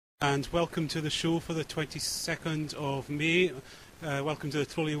And welcome to the show for the 22nd of May. Welcome to the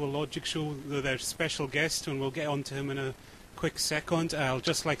Trolley Will Logic show. There's special guest, and we'll get on to him in a quick second. I'll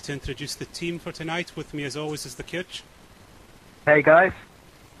just like to introduce the team for tonight. With me, as always, is TheKitch. Hey, guys.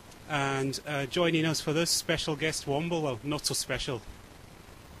 And joining us for this special guest, Womble. Well, not so special.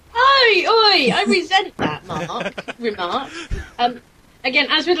 Oi! I resent that remark. Again,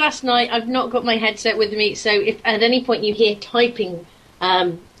 as with last night, I've not got my headset with me, so if at any point you hear typing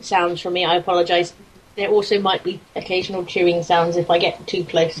sounds from me, I apologise. There also might be occasional chewing sounds if I get too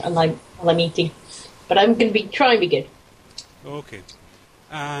close and I'm eating. But I'm going to try and be good. Okay.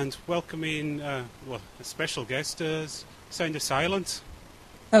 And welcoming a special guest is SoundofScilence.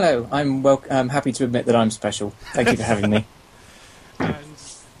 Hello, I'm happy to admit that I'm special. Thank you for having me.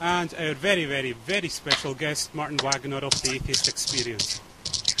 And our very, very, very special guest, Martin Wagner of the Atheists Experience.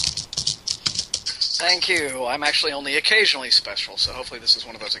 Thank you. I'm actually only occasionally special, so hopefully this is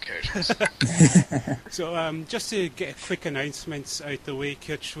one of those occasions. So just to get a quick announcements out the way,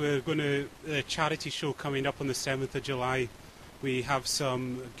 Kitch, we're going to a charity show coming up on the 7th of July. We have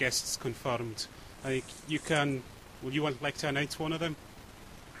some guests confirmed. I think would you like to announce one of them?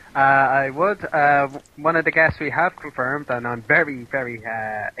 I would. One of the guests we have confirmed, and I'm very, very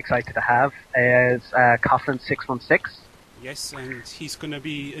excited to have, is Coughlin616. Yes, and he's going to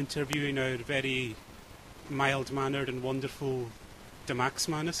be interviewing our very mild-mannered and wonderful Damax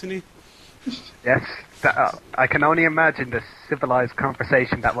man, isn't he? Yes. I can only imagine the civilized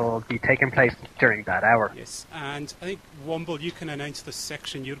conversation that will be taking place during that hour. Yes, and I think, Womble, you can announce the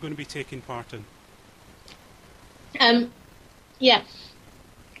section you're going to be taking part in. Yeah.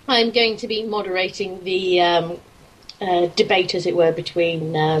 I'm going to be moderating the debate, as it were,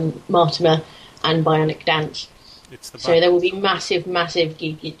 between Martymer and Bionic Dance. So there will be massive, massive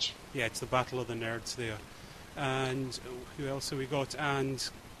geekage. Yeah, it's the battle of the nerds there. And who else have we got? And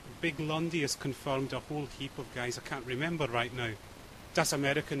Big Lundy has confirmed a whole heap of guys I can't remember right now. Das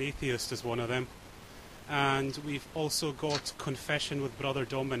American Atheist is one of them. And we've also got Confession with Brother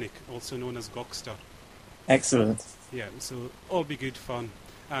Dominic, also known as Gokster. Excellent. Yeah, so all be good fun.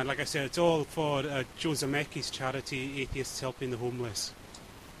 And like I said, it's all for Joe Zemecki's charity, Atheists Helping the Homeless.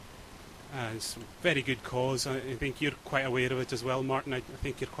 It's a very good cause. I think you're quite aware of it as well, Martin. I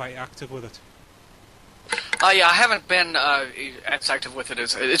think you're quite active with it. Yeah, I haven't been as active with it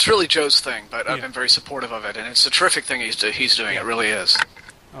as... It's really Joe's thing, but I've been very supportive of it, and it's a terrific thing he's doing. It really is.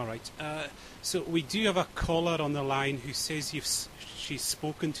 All right. So we do have a caller on the line who says she's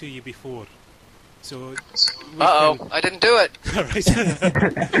spoken to you before. So. I didn't do it. All right.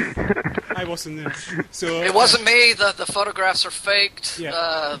 I wasn't there. So it wasn't me. The photographs are faked.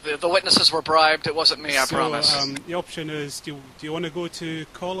 Yeah. The witnesses were bribed. It wasn't me. I promise. The option is: do you want to go to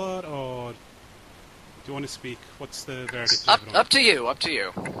caller or do you want to speak? What's the verdict? Up to you. Up to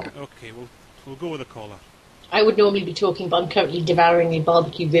you. Okay, we'll go with a caller. I would normally be talking, but I'm currently devouring a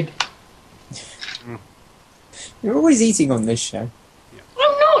barbecue rib. You're always eating on this show. Yeah.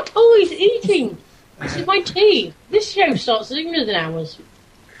 I'm not always eating. This is my tea. This show starts sooner than ours.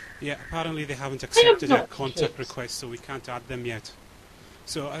 Yeah, apparently they haven't accepted our contact requests, so we can't add them yet.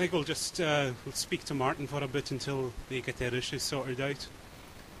 So I think we'll just we'll speak to Martin for a bit until they get their issues sorted out.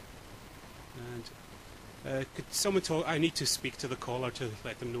 And could someone talk? I need to speak to the caller to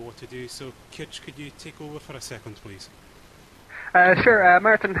let them know what to do. So, Kitch, could you take over for a second, please? Sure,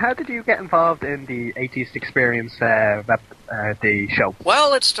 Martin, how did you get involved in the Atheists Experience, the show?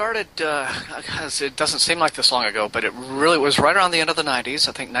 Well, it started, it doesn't seem like this long ago, but it really was right around the end of the 90s,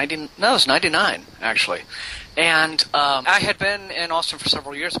 I think it was 99, actually. And I had been in Austin for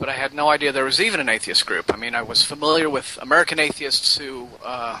several years, but I had no idea there was even an atheist group. I mean, I was familiar with American atheists who,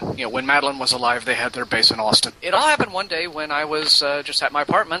 when Madeline was alive, they had their base in Austin. It all happened one day when I was just at my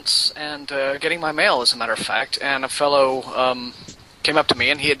apartments and getting my mail, as a matter of fact, and a fellow came up to me,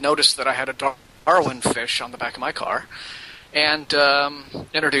 and he had noticed that I had a Darwin fish on the back of my car, and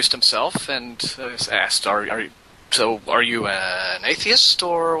introduced himself and asked, are you an atheist?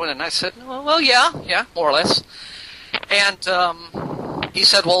 And I said, well, yeah, more or less. And he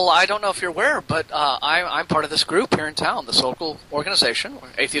said, well, I don't know if you're aware, but I'm part of this group here in town, this local organization,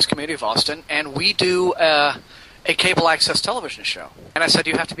 Atheist Community of Austin, and we do a cable access television show. And I said,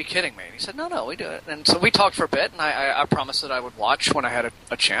 you have to be kidding me. And he said, no, we do it. And so we talked for a bit, and I promised that I would watch when I had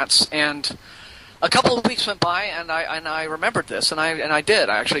a chance. And a couple of weeks went by, and I remembered this, and I did.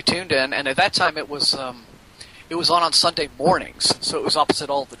 I actually tuned in, and at that time it was on Sunday mornings, so it was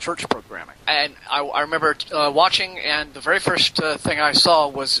opposite all of the church programming. And I remember watching, and the very first thing I saw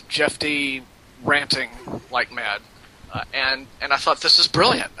was Jeff D. ranting like mad. And I thought, this is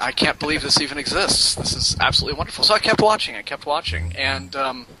brilliant. I can't believe this even exists. This is absolutely wonderful. So I kept watching. And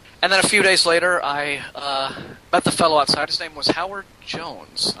And then a few days later, I met the fellow outside. His name was Howard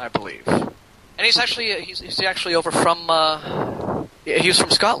Jones, I believe. And he's actually over from he was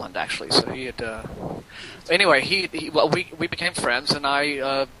from Scotland, actually. So he had anyway. We became friends, and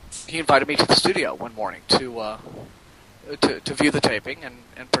he invited me to the studio one morning to view the taping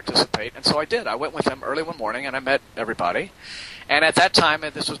and participate. And so I did. I went with him early one morning, and I met everybody. And at that time,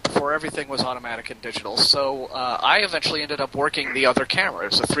 and this was before everything was automatic and digital, so I eventually ended up working the other camera.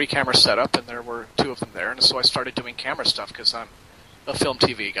 It was a 3-camera setup, and there were 2 of them there. And so I started doing camera stuff because I'm a film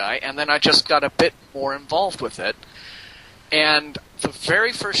TV guy. And then I just got a bit more involved with it. And the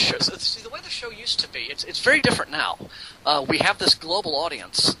very first show, see, the way the show used to be, it's very different now. We have this global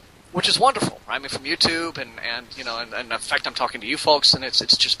audience, which is wonderful. I mean, from YouTube and in fact, I'm talking to you folks, and it's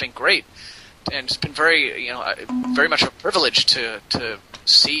just been great. And it's been very much a privilege to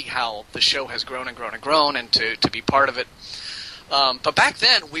see how the show has grown and grown and grown, and to be part of it. But back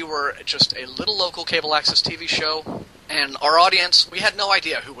then, we were just a little local cable access TV show, and our audience, we had no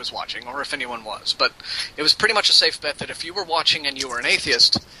idea who was watching or if anyone was. But it was pretty much a safe bet that if you were watching and you were an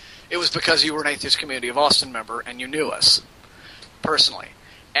atheist, it was because you were an Atheists Community of Austin member and you knew us personally.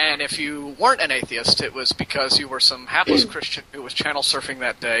 And if you weren't an atheist, it was because you were some hapless Christian who was channel surfing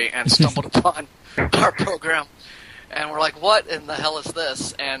that day and stumbled upon our program. And we're like, what in the hell is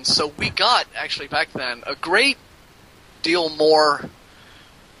this? And so we got, actually back then, a great deal more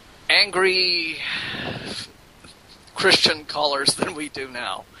angry Christian callers than we do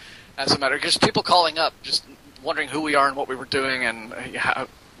now. As a matter of just people calling up, just wondering who we are and what we were doing and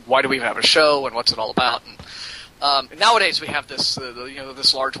why do we have a show and what's it all about. And nowadays we have this,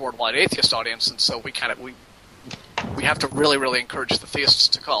 this large worldwide atheist audience, and so we have to really, really encourage the theists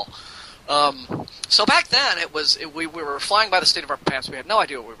to call. So back then we were flying by the seat of our pants. We had no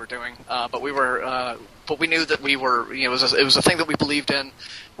idea what we were doing, but we knew that we were. It was a thing that we believed in.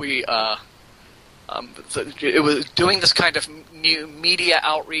 It was doing this kind of new media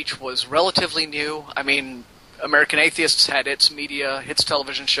outreach was relatively new. I mean, American Atheists had its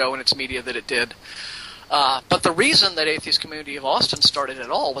television show and its media that it did. But the reason that Atheist Community of Austin started at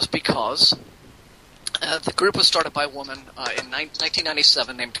all was because the group was started by a woman in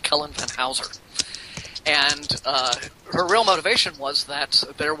 1997 named Kellen Van Hauser. And her real motivation was that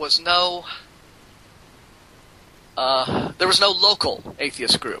there was no local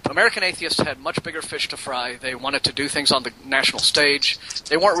atheist group. American Atheists had much bigger fish to fry. They wanted to do things on the national stage.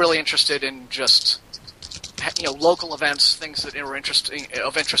 They weren't really interested in just local events, things that were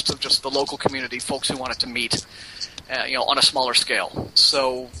of interest to just the local community, folks who wanted to meet, on a smaller scale.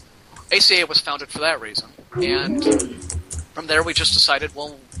 So ACA was founded for that reason. And from there we just decided,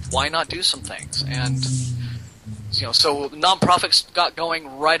 well, why not do some things? And so nonprofits got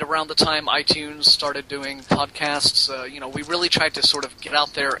going right around the time iTunes started doing podcasts. We really tried to sort of get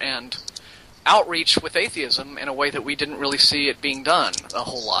out there and outreach with atheism in a way that we didn't really see it being done a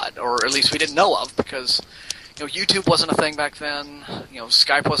whole lot, or at least we didn't know of, because YouTube wasn't a thing back then.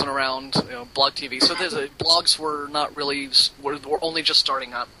 Skype wasn't around. Blog TV. So blogs were not really were only just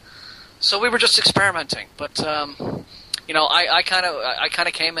starting up. So we were just experimenting. But I kind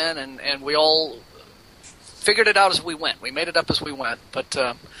of came in and we all figured it out as we went. We made it up as we went. But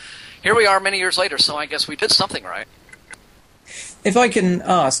here we are many years later. So I guess we did something right. If I can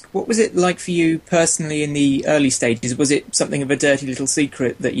ask, what was it like for you personally in the early stages? Was it something of a dirty little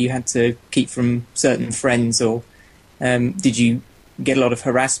secret that you had to keep from certain friends, or did you get a lot of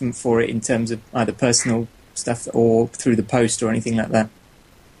harassment for it in terms of either personal stuff or through the post or anything like that?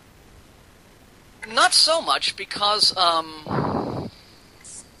 Not so much, because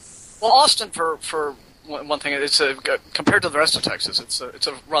Austin, for one thing, it's compared to the rest of Texas, it's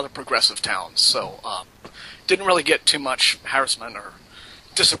a rather progressive town, so didn't really get too much harassment or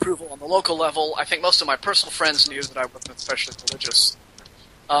disapproval on the local level. I think most of my personal friends knew that I wasn't especially religious.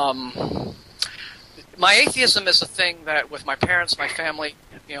 My atheism is a thing that with my parents, my family,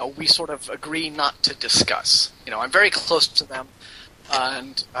 we sort of agree not to discuss. I'm very close to them,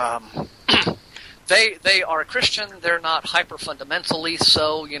 and they are Christian. They're not hyper-fundamentally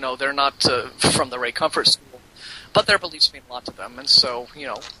so. They're not from the Ray Comfort School. But their beliefs mean a lot to them, and so,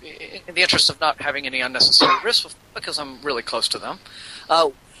 in the interest of not having any unnecessary risk, because I'm really close to them,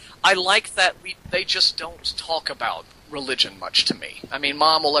 I like that they just don't talk about religion much to me. I mean,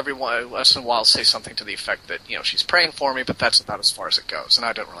 Mom will every once in a while say something to the effect that, she's praying for me, but that's about as far as it goes, and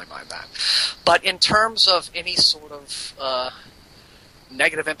I don't really mind that. But in terms of any sort of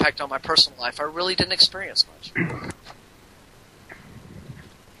negative impact on my personal life, I really didn't experience much.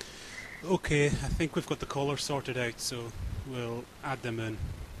 Okay, I think we've got the callers sorted out, so we'll add them in.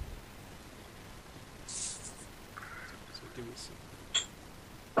 So give me a second.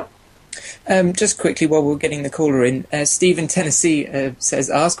 Just quickly, while we're getting the caller in, Steve in Tennessee says,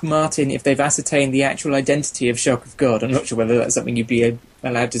 ask Martin if they've ascertained the actual identity of Shock of God. I'm not sure whether that's something you'd be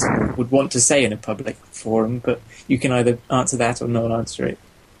allowed to, would want to say in a public forum, but you can either answer that or not answer it.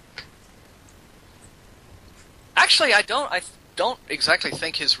 Actually, I don't exactly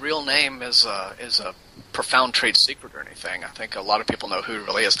think his real name is a profound trade secret or anything. I think a lot of people know who he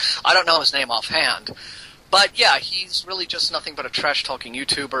really is. I don't know his name offhand. But yeah, he's really just nothing but a trash-talking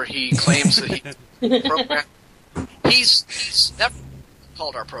YouTuber. He claims that he's never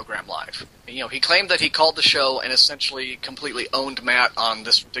called our program live. You know, he claimed that he called the show and essentially completely owned Matt on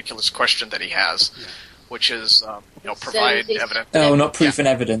this ridiculous question that he has, which is, provide evidence. Oh, not proof and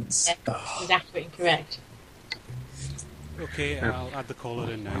evidence. Yeah, oh. exactly incorrect. Okay, I'll add the caller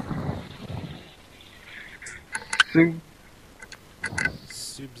in now.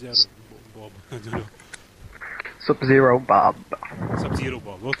 Sub-Zero Bob. I don't know. Sub-Zero Bob. Sub-Zero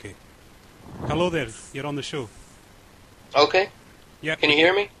Bob, okay. Hello there, you're on the show. Okay. Yeah. Can you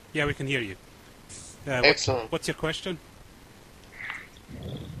hear me? Yeah, we can hear you. Excellent. What's your question?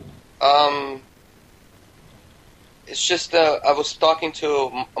 It's just I was talking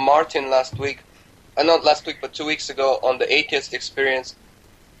to Martin last week. Not last week, but 2 weeks ago on the Atheists Experience.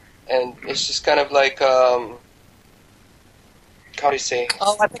 And it's just kind of like, how do you say?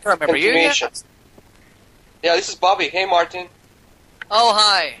 Oh, I think I remember you. Yeah, this is Bobby. Hey, Martin. Oh,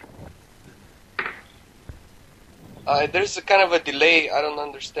 hi. There's a kind of a delay. I don't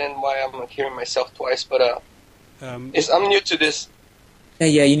understand why I'm not hearing myself twice, but I'm new to this.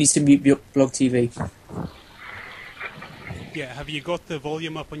 Yeah, you need to mute your Blog TV. Yeah, have you got the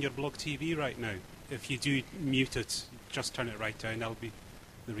volume up on your Blog TV right now? If you do mute it, just turn it right down. That'll be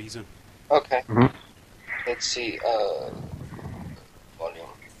the reason. Okay. Mm-hmm. Let's see. Volume.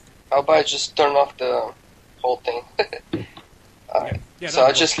 How about I just turn off the whole thing? Alright. Yeah, so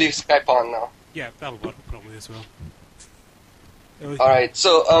I'll just leave Skype on now. Yeah, that'll work probably as well. Alright,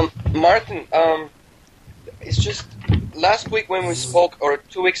 so, Martin, it's just, last week when we spoke, or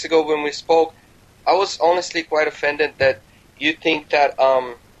 2 weeks ago when we spoke, I was honestly quite offended that you think that,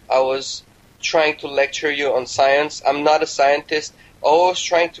 I was trying to lecture you on science. I'm not a scientist. All I was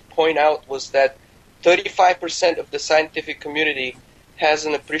trying to point out was that 35% of the scientific community has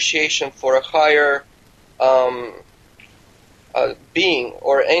an appreciation for a higher being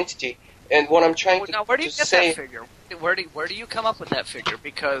or entity. And what I'm trying to now, where do you get say, that figure? Where do you come up with that figure?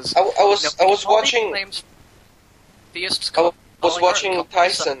 Because I was watching. Theists I was watching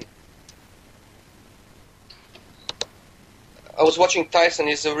Tyson. I was watching Tyson.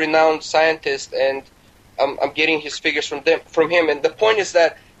 He's a renowned scientist, and I'm getting his figures from him. And the point is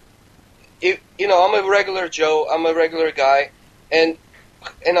that, I'm a regular Joe. I'm a regular guy, and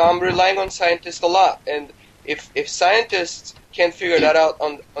I'm relying on scientists a lot. And if scientists can't figure that out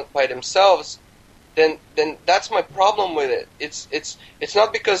on by themselves, then that's my problem with it. It's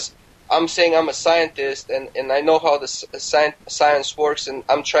not because I'm saying I'm a scientist and I know how the science works and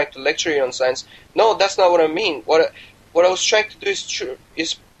I'm trying to lecture you on science. No, that's not what I mean. What I was trying to do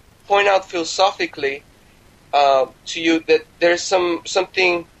is point out philosophically to you that there's some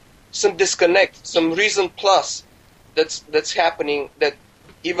disconnect, some reason plus that's happening, that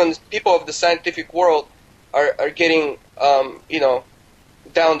even people of the scientific world are getting down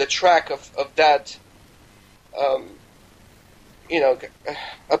the track of that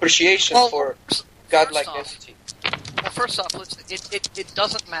appreciation for godlike entity. Well, first off, it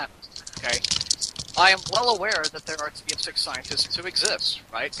doesn't matter. Okay. I am well aware that there are theistic scientists who exist,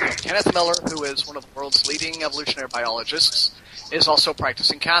 right? Kenneth Miller, who is one of the world's leading evolutionary biologists, is also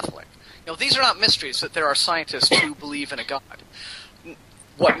practicing Catholic. These are not mysteries that there are scientists who believe in a God.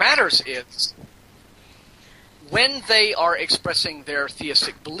 What matters is when they are expressing their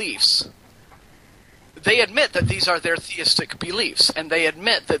theistic beliefs, they admit that these are their theistic beliefs, and they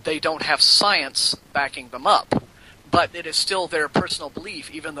admit that they don't have science backing them up. But it is still their personal belief,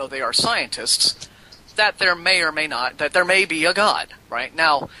 even though they are scientists, that there may or may not, that there may be a God, right?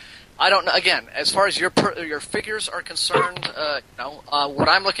 Now, I don't know, again, as far as your figures are concerned, what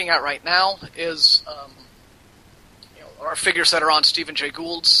I'm looking at right now is our figures that are on Stephen Jay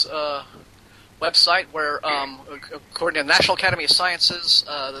Gould's website, where, according to the National Academy of Sciences,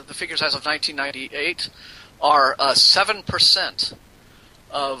 the figures as of 1998 are 7%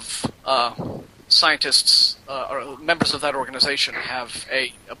 of scientists or members of that organization have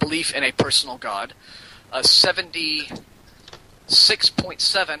a belief in a personal God.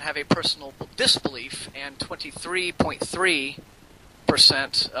 76.7 have a personal disbelief, and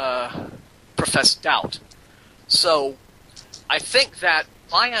 23.3% profess doubt. So I think that,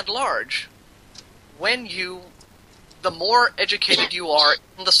 by and large, when you the more educated you are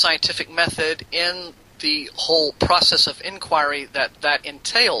in the scientific method, in the whole process of inquiry that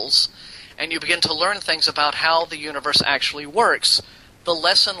entails, and you begin to learn things about how the universe actually works, the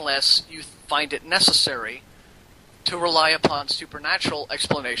less and less you find it necessary to rely upon supernatural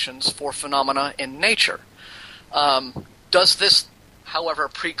explanations for phenomena in nature. Does this, however,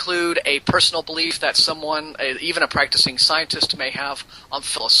 preclude a personal belief that someone, even a practicing scientist, may have on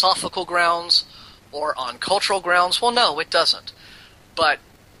philosophical grounds or on cultural grounds? Well, no, it doesn't. But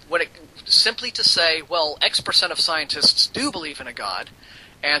simply to say, well, X% of scientists do believe in a God,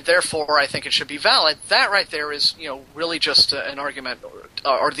 and therefore I think it should be valid, that right there is, really just an argument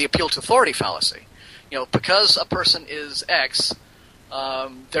or the appeal to authority fallacy. Because a person is X,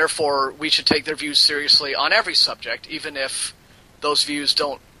 therefore we should take their views seriously on every subject, even if those views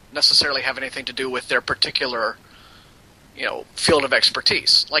don't necessarily have anything to do with their particular, field of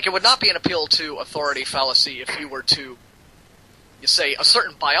expertise. Like, it would not be an appeal to authority fallacy if you were to say a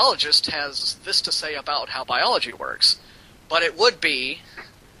certain biologist has this to say about how biology works, but it would be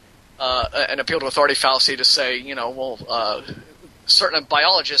an appeal to authority fallacy to say, certain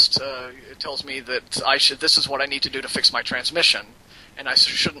biologist tells me that this is what I need to do to fix my transmission, and I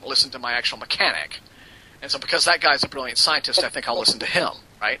shouldn't listen to my actual mechanic. And so because that guy's a brilliant scientist, I think I'll listen to him,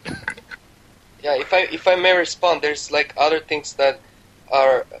 right? Yeah, if I may respond, there's like other things that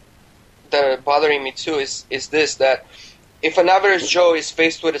are bothering me too, is this, that if an average Joe is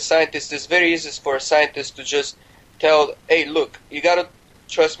faced with a scientist, it's very easy for a scientist to just tell, hey, look, you gotta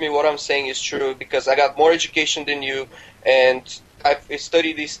trust me, what I'm saying is true, because I got more education than you, and I've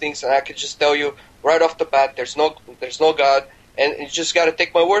studied these things, and I could just tell you right off the bat, there's no God, and you just got to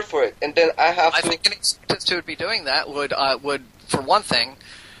take my word for it. And then I think any scientist who would be doing that would, for one thing,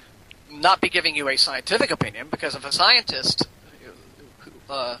 not be giving you a scientific opinion, because if a scientist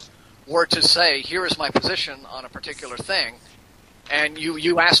were to say, here is my position on a particular thing, and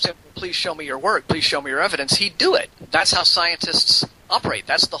you asked him, please show me your work, please show me your evidence, he'd do it. That's how scientists operate.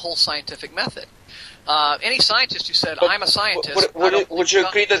 That's the whole scientific method. Any scientist who said, I'm a scientist... Would you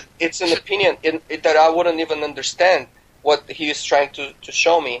agree that it's an opinion that I wouldn't even understand what he is trying to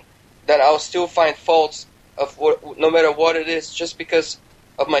show me, that I'll still find faults of no matter what it is, just because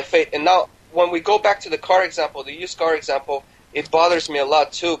of my faith? And now, when we go back to the car example, the used car example, it bothers me a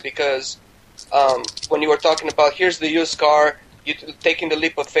lot too, because when you were talking about, here's the used car, you're taking the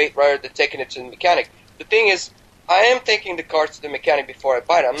leap of faith rather than taking it to the mechanic. The thing is, I am taking the car to the mechanic before I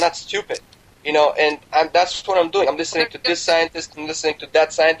buy it. I'm not stupid. And that's what I'm doing. I'm listening to this scientist, I'm listening to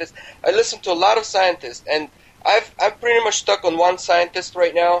that scientist. I listen to a lot of scientists, and I'm pretty much stuck on one scientist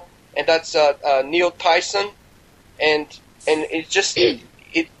right now, and that's Neil Tyson, and it just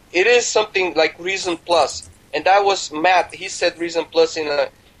it is something like Reason Plus, and that was Matt. He said Reason Plus in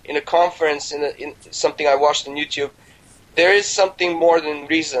a conference in something I watched on YouTube. There is something more than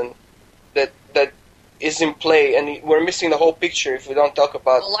reason that is in play, and we're missing the whole picture if we don't talk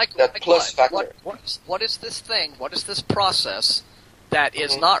about that plus factor. What is this thing? What is this process that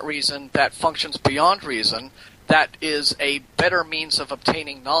is not reason, that functions beyond reason, that is a better means of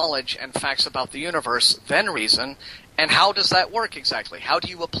obtaining knowledge and facts about the universe than reason? And how does that work exactly? How do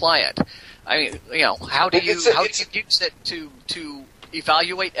you apply it? I mean, how do you use it to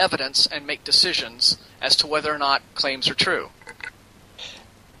evaluate evidence and make decisions as to whether or not claims are true?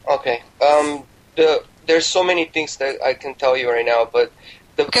 Okay. There's so many things that I can tell you right now, but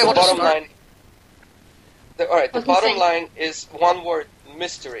the bottom line. The bottom line is one word: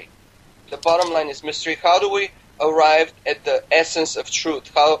 mystery. The bottom line is mystery. How do we arrive at the essence of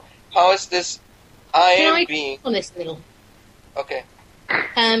truth? How is this being on this little? Okay.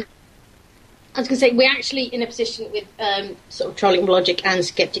 I was going to say, we're actually in a position with sort of Trolling Logic and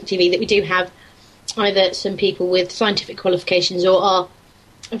SkepticTV that we do have either some people with scientific qualifications or are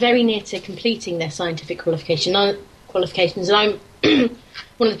very near to completing their scientific qualifications. And I'm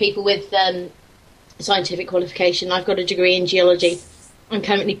one of the people with scientific qualification. I've got a degree in geology. I'm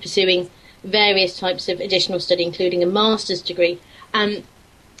currently pursuing various types of additional study, including a master's degree. And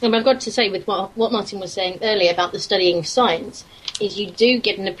I've got to say, with what Martin was saying earlier about the studying of science, is you do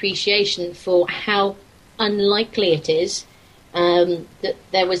get an appreciation for how unlikely it is that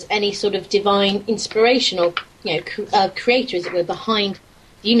there was any sort of divine inspiration or creator, as it were, behind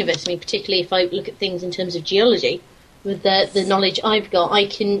the universe. I mean, particularly if I look at things in terms of geology, with the knowledge I've got, I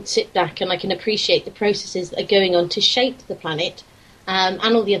can sit back and I can appreciate the processes that are going on to shape the planet and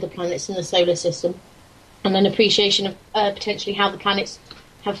all the other planets in the solar system, and an appreciation of potentially how the planets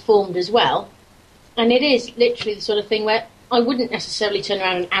have formed as well. And it is literally the sort of thing where I wouldn't necessarily turn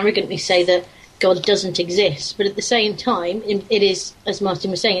around and arrogantly say that God doesn't exist, but at the same time, it is, as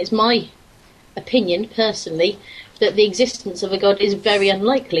Martin was saying, it's my opinion personally that the existence of a God is very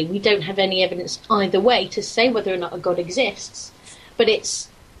unlikely. We don't have any evidence either way to say whether or not a God exists. But it's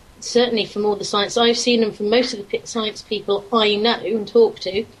certainly from all the science I've seen and from most of the science people I know and talk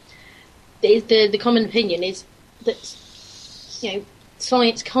to, the common opinion is that,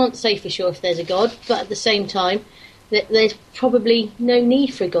 science can't say for sure if there's a God, but at the same time, that there's probably no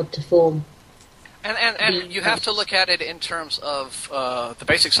need for a God to form. And you have to look at it in terms of the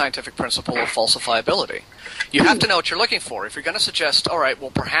basic scientific principle of falsifiability. You have to know what you're looking for. If you're going to suggest, all right,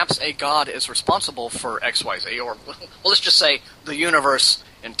 well, perhaps a God is responsible for X, Y, Z, or well, let's just say the universe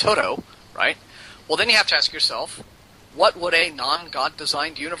in toto, right? Well, then you have to ask yourself, what would a non-God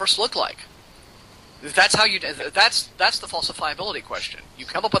designed universe look like? That's how that's the falsifiability question. You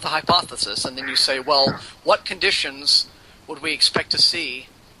come up with a hypothesis, and then you say, well, what conditions would we expect to see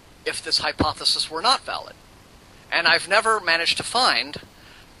if this hypothesis were not valid? And I've never managed to find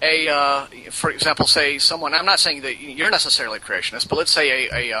for example, say someone, I'm not saying that you're necessarily a creationist, but let's say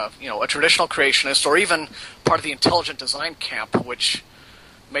a traditional creationist, or even part of the intelligent design camp, which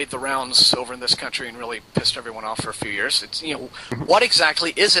made the rounds over in this country and really pissed everyone off for a few years. It's what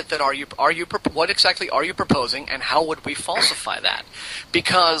exactly is it that what exactly are you proposing, and how would we falsify that?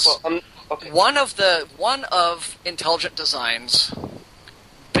 Because one of intelligent design's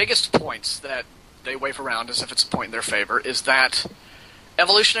biggest points that they wave around as if it's a point in their favor is that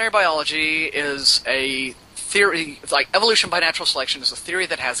evolutionary biology is a theory, like evolution by natural selection is a theory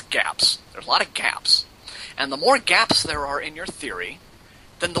that has gaps. There's a lot of gaps. And the more gaps there are in your theory,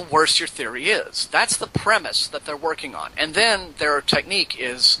 then the worse your theory is. That's the premise that they're working on. And then their technique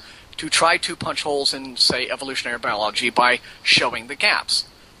is to try to punch holes in, say, evolutionary biology by showing the gaps.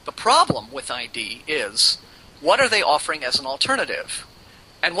 The problem with ID is, what are they offering as an alternative?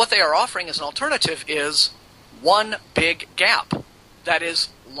 And what they are offering as an alternative is one big gap that is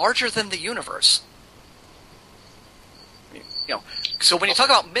larger than the universe. So when you talk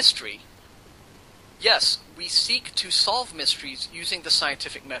about mystery, yes, we seek to solve mysteries using the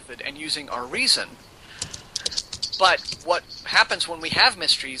scientific method and using our reason. But what happens when we have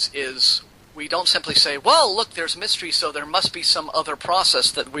mysteries is we don't simply say, well, look, there's mystery, so there must be some other process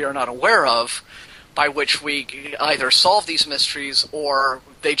that we are not aware of by which we either solve these mysteries or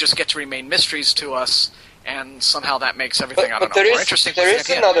they just get to remain mysteries to us, and somehow that makes everything, more interesting. There is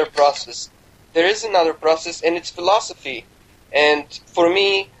another process. There is another process, and it's philosophy. And for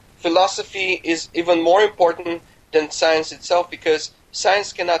me, philosophy is even more important than science itself, because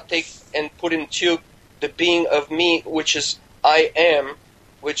science cannot take and put into the being of me, which is I am,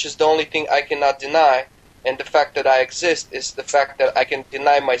 which is the only thing I cannot deny, and the fact that I exist is the fact that I can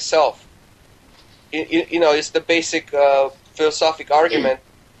deny myself. It's the basic philosophic argument.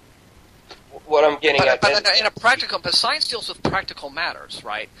 What I'm getting at. But science deals with practical matters,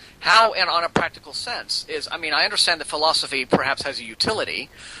 right? How, and on a practical sense, I understand that philosophy perhaps has a utility,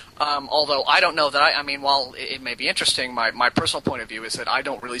 although I don't know that while it may be interesting, my personal point of view is that I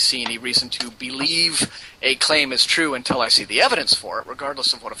don't really see any reason to believe a claim is true until I see the evidence for it,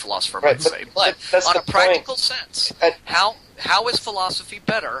 regardless of what a philosopher might say. But on a practical sense, how is philosophy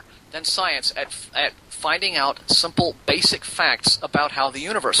better than science at finding out simple, basic facts about how the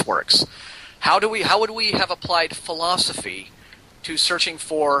universe works? How would we have applied philosophy to searching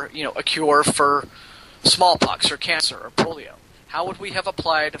for, a cure for smallpox or cancer or polio? How would we have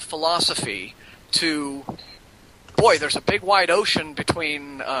applied philosophy to, there's a big wide ocean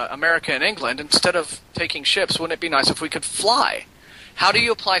between America and England. Instead of taking ships, wouldn't it be nice if we could fly? How do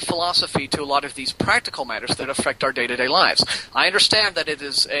you apply philosophy to a lot of these practical matters that affect our day-to-day lives? I understand that it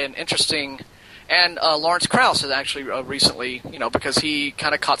is an interesting... And Lawrence Krauss has actually recently, because he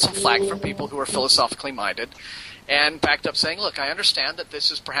kind of caught some flack from people who are philosophically minded, and backed up saying, look, I understand that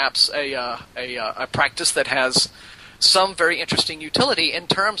this is perhaps a practice that has some very interesting utility in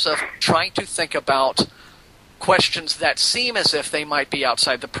terms of trying to think about questions that seem as if they might be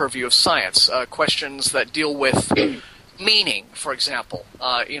outside the purview of science, questions that deal with meaning, for example,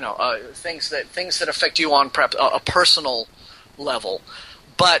 things that affect you on perhaps a personal level.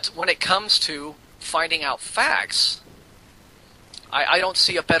 But when it comes to finding out facts, I don't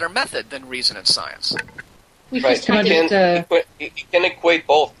see a better method than reason and science. Right. You can equate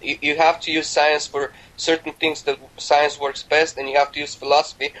both. You have to use science for certain things that science works best, and you have to use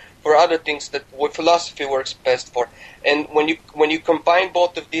philosophy for other things that what philosophy works best for. And when you combine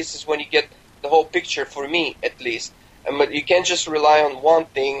both of these is when you get the whole picture, for me at least. But you can't just rely on one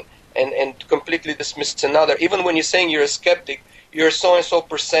thing and completely dismiss another. Even when you're saying you're a skeptic, you're so-and-so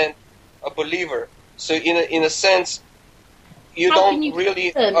 % a believer. So in a sense, you don't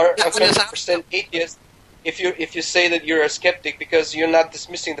really are 100% atheist if you say that you're a skeptic, because you're not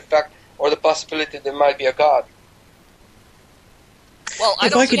dismissing the fact or the possibility there might be a God. Well, I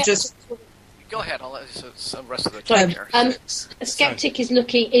If don't I could think- just... Go ahead. I'll let the rest of the Sorry. time here. A skeptic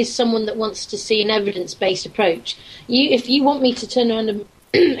is someone that wants to see an evidence-based approach. If you want me to turn around and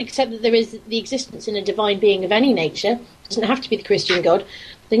accept that there is the existence in a divine being of any nature, it doesn't have to be the Christian God,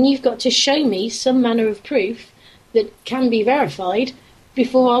 then you've got to show me some manner of proof that can be verified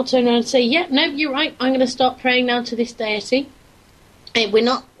before I'll turn around and say, yeah, no, you're right, I'm going to start praying now to this deity. And we're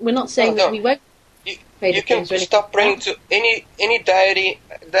not saying that we won't. You can stop praying to any deity.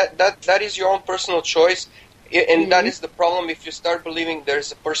 That is your own personal choice, and that is the problem. If you start believing there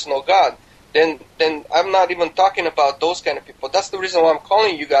is a personal God, then I'm not even talking about those kind of people. That's the reason why I'm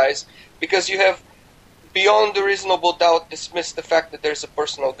calling you guys, because you have beyond the reasonable doubt dismissed the fact that there's a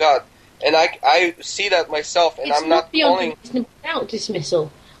personal God, and I see that myself, and It's I'm not beyond calling. reasonable doubt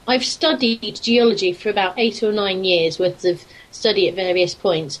dismissal. I've studied geology for about 8 or 9 years worth of study at various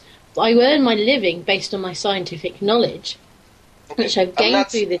points. I earn my living based on my scientific knowledge, which I've gained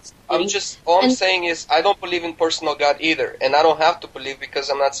through this. All I'm saying is I don't believe in personal God either, and I don't have to believe because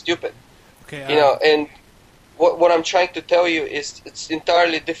I'm not stupid. Okay, And what I'm trying to tell you is it's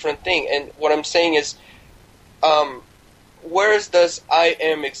entirely different thing. And what I'm saying is, where does I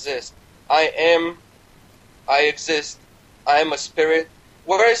am exist? I exist. I am a spirit.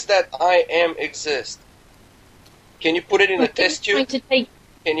 Where is that I am exist? Can you put it in a test tube?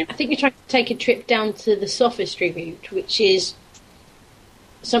 I think you're trying to take a trip down to the sophistry route, which is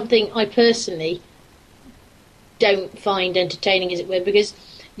something I personally don't find entertaining, as it were, because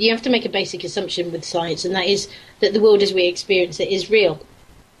you have to make a basic assumption with science, and that is that the world as we experience it is real.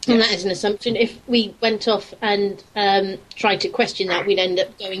 And that is an assumption. If we went off and tried to question that, we'd end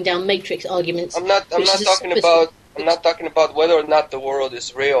up going down matrix arguments. I'm not talking about whether or not the world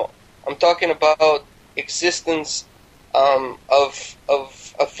is real. I'm talking about existence of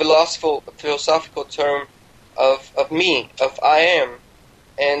a philosophical term of me, of I am,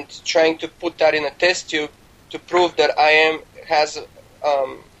 and trying to put that in a test tube to prove that I am has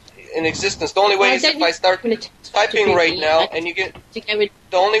an existence. The only way is if I start typing right now, and you get. The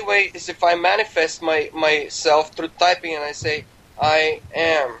only way is if I manifest myself through typing, and I say I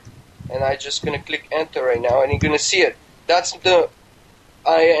am, and I'm just gonna click enter right now, and you're gonna see it. That's the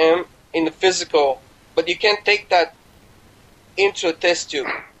I am in the physical, but you can't take that into a test tube.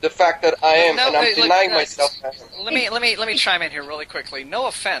 The fact that I am, and I'm denying myself. Let me chime in here really quickly. No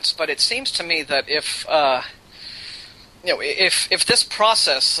offense, but it seems to me that if this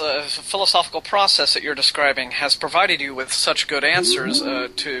process, philosophical process that you're describing, has provided you with such good answers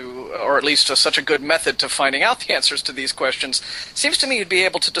or at least such a good method to finding out the answers to these questions, seems to me you'd be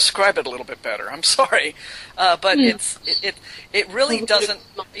able to describe it a little bit better. I'm sorry, but it really doesn't.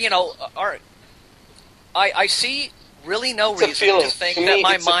 I see really no reason to think that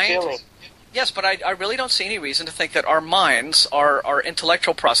my mind. Yes, but I really don't see any reason to think that our minds, our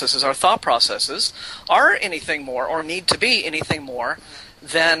intellectual processes, our thought processes, are anything more or need to be anything more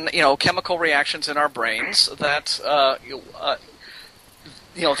than chemical reactions in our brains that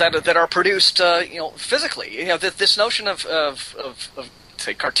that are produced physically. This notion of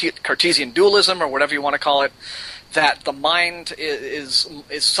say Cartesian dualism or whatever you want to call it, that the mind is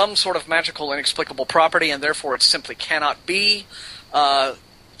some sort of magical, inexplicable property, and therefore it simply cannot be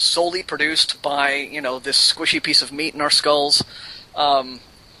solely produced by this squishy piece of meat in our skulls. I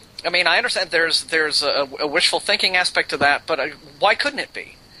understand there's a wishful thinking aspect to that, but why couldn't it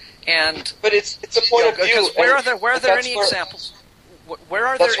be? But it's a point of view. Where are there any examples? Where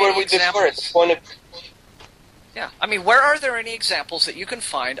are there any examples? Yeah, where are there any examples that you can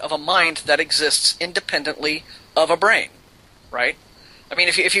find of a mind that exists independently of a brain? Right?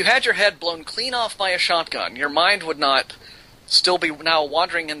 If you had your head blown clean off by a shotgun, your mind would not still be now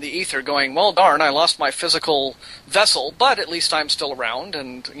wandering in the ether going, well, darn, I lost my physical vessel, but at least I'm still around,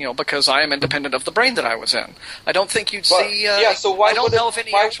 and, because I am independent of the brain that I was in. I don't think you'd see, so why I don't know of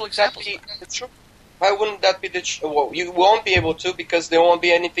any actual examples. Why wouldn't that be the truth? Well, you won't be able to, because there won't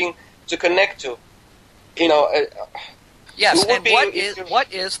be anything to connect to. Yes, and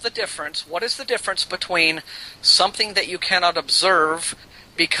what is the difference? What is the difference between something that you cannot observe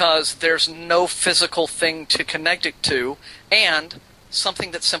because there's no physical thing to connect it to, and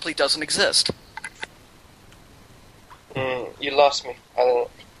something that simply doesn't exist? You lost me. I don't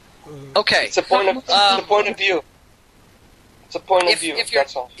know. Okay. It's a point of view. It's a point of view.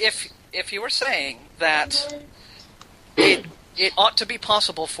 That's all. If you were saying that it ought to be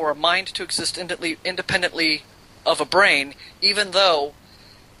possible for a mind to exist independently of a brain, even though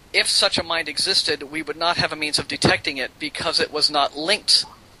if such a mind existed, we would not have a means of detecting it because it was not linked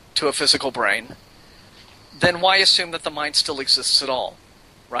to a physical brain, then why assume that the mind still exists at all?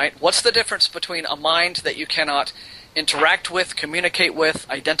 Right? What's the difference between a mind that you cannot interact with, communicate with,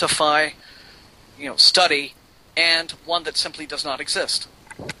 identify, study, and one that simply does not exist.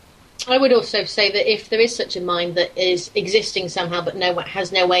 I would also say that if there is such a mind that is existing somehow but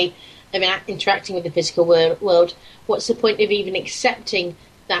has no way of interacting with the physical world, what's the point of even accepting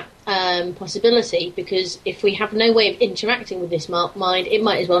that possibility? Because if we have no way of interacting with this mind, it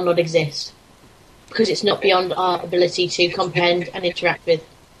might as well not exist, because it's not beyond our ability to comprehend and interact with.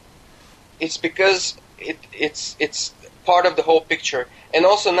 It's because it's part of the whole picture. And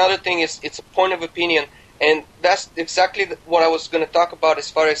also another thing is it's a point of opinion, and that's exactly what I was going to talk about as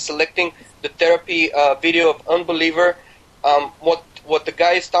far as selecting the therapy video of Unbeliever. What the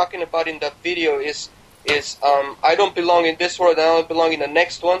guy is talking about in that video is I don't belong in this world, I don't belong in the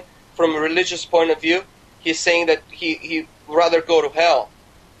next one. From a religious point of view, he's saying that he rather go to hell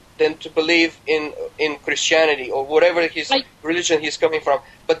than to believe in Christianity or whatever his religion he's coming from.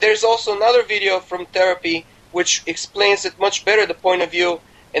 But there's also another video from therapy which explains it much better, the point of view,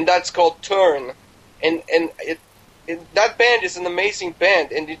 and that's called Turn. And that band is an amazing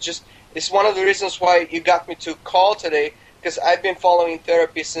band, and it's one of the reasons why you got me to call today, because I've been following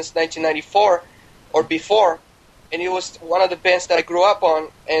therapy since 1994 or before, and it was one of the bands that I grew up on,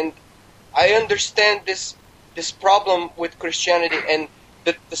 and I understand this problem with Christianity, and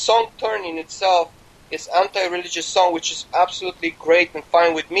the song Turn in itself is anti-religious song, which is absolutely great and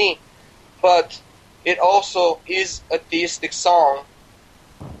fine with me, but it also is a theistic song.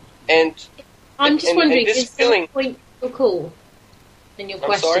 And I'm just wondering, this is feeling, there a point you're cool in your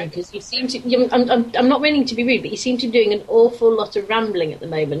question? Because you seem to, I'm not meaning to be rude, but you seem to be doing an awful lot of rambling at the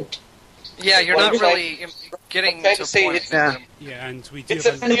moment. Yeah, you're not really getting to a point. Yeah, and we do. It's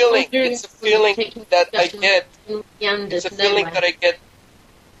a feeling. It's a feeling that I get. It's a feeling that I get.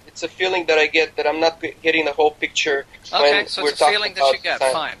 It's a feeling that I get that I'm not getting the whole picture. Okay, so it's a feeling that you get.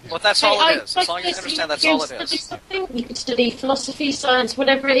 Fine. Well, that's all it is. As long as you understand, that's all it is. You could study philosophy, science,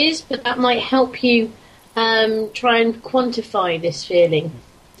 whatever it is, but that might help you try and quantify this feeling.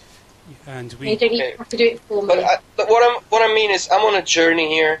 And you don't even have to do it for me. But what I mean is, I'm on a journey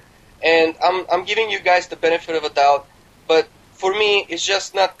here, and I'm giving you guys the benefit of a doubt. But for me, it's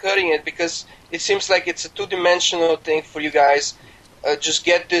just not cutting it, because it seems like it's a two-dimensional thing for you guys. Just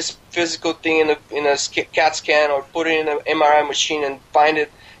get this physical thing in a CAT scan or put it in an MRI machine and find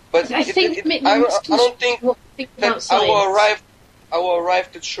it. But I don't think that I will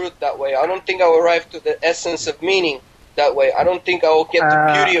arrive to truth that way. I don't think I will arrive to the essence of meaning that way. I don't think I will get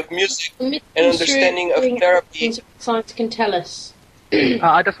the beauty of music and understanding of therapy. Science can tell us.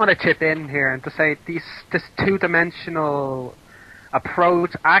 I just want to chip in here and to say this two-dimensional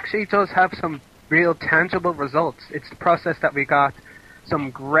approach actually does have some real tangible results. It's the process that we got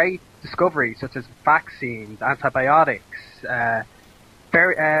some great discoveries, such as vaccines, antibiotics. We're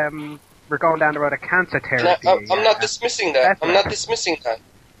going down the road of cancer therapy. I'm not dismissing that. I'm not dismissing that.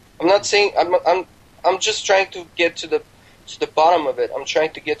 I'm not saying. I'm just trying to get to the bottom of it. I'm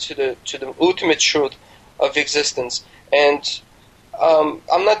trying to get to the ultimate truth of existence. And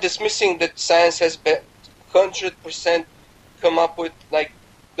I'm not dismissing that science has 100% come up with like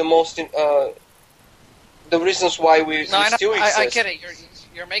the most the reasons why we still exist. I get it.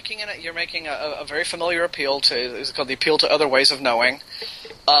 You're making a very familiar appeal to. It's called the appeal to other ways of knowing.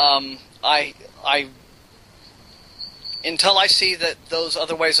 Until I see that those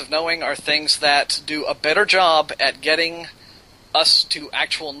other ways of knowing are things that do a better job at getting us to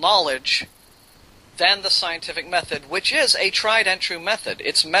actual knowledge than the scientific method, which is a tried and true method.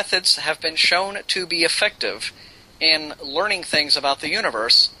 Its methods have been shown to be effective in learning things about the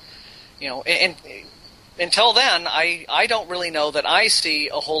universe. And until then, I don't really know that I see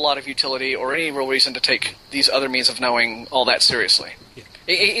a whole lot of utility or any real reason to take these other means of knowing all that seriously. Yeah.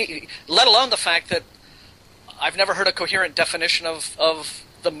 Let alone the fact that I've never heard a coherent definition of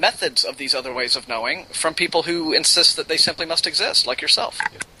the methods of these other ways of knowing from people who insist that they simply must exist, like yourself.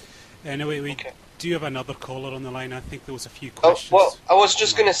 Yeah. Anyway, we do have another caller on the line. I think there was a few questions. Well, I was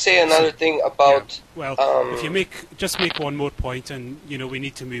just going to say another thing about... Yeah. Well, if you make one more point, and, we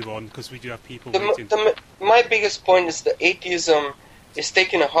need to move on, because we do have people waiting. My biggest point is that atheism is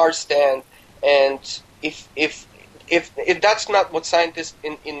taking a hard stand, and if that's not what scientists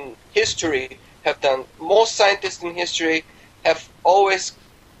in history have done. Most scientists in history have always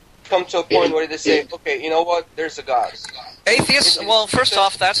come to a point where they say, okay, you know what, there's a God. Atheists, well, first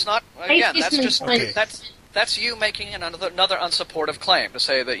off, that's not, again, that's just, okay. That's you making another unsupportive claim to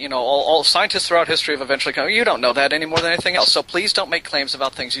say that, all scientists throughout history have eventually come, you don't know that any more than anything else, so please don't make claims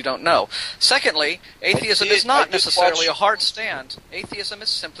about things you don't know. Secondly, atheism is not necessarily a hard stand. Atheism is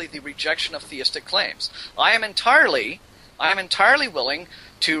simply the rejection of theistic claims. I am entirely willing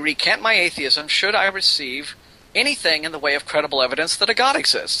to recant my atheism should I receive anything in the way of credible evidence that a God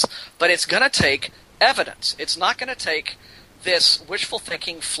exists. But it's going to take evidence. It's not going to take this wishful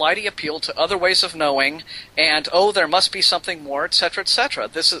thinking, flighty appeal to other ways of knowing, and there must be something more, etc., etc.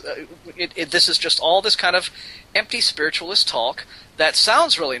 This is just all this kind of empty spiritualist talk that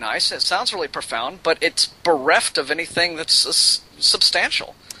sounds really nice, it sounds really profound, but it's bereft of anything that's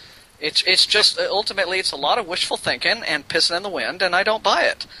substantial. It's just ultimately it's a lot of wishful thinking and pissing in the wind, and I don't buy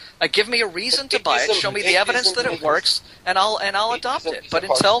it. Give me a reason to buy it, show me the evidence that it works, and I'll adopt it. But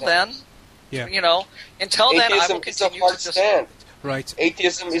until then. Yeah. Until then, I will Atheism continue to just... stand. Right.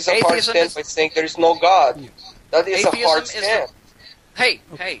 Atheism is a hard stand by saying there is no God. Yeah. That is Atheism a hard is stand.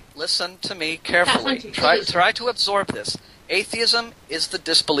 Hey, listen to me carefully. Try to absorb this. Atheism is the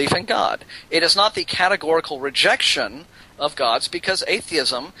disbelief in God. It is not the categorical rejection of gods, because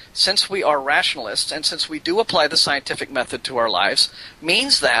atheism, since we are rationalists and since we do apply the scientific method to our lives,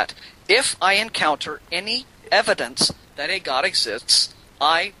 means that if I encounter any evidence that a God exists,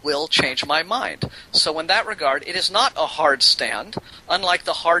 I will change my mind. So in that regard, it is not a hard stand, unlike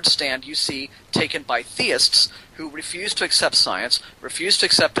the hard stand you see taken by theists who refuse to accept science, refuse to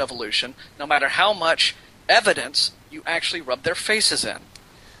accept evolution, no matter how much evidence you actually rub their faces in.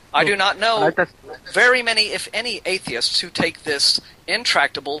 I do not know very many, if any, atheists who take this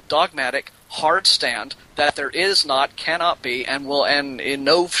intractable, dogmatic, hard stand that there is not, cannot be, and will, and in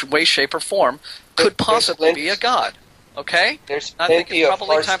no way, shape, or form could possibly be a God. Okay? There's I think plenty it's of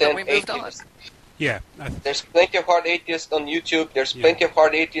probably hard time that stand we moved on. atheists. Yeah. There's plenty of hard atheists on YouTube. There's plenty of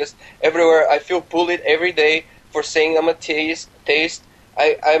hard atheists everywhere. I feel bullied every day for saying I'm a theist.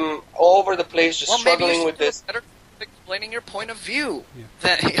 I'm all over the place just struggling with this. Better explaining your point of view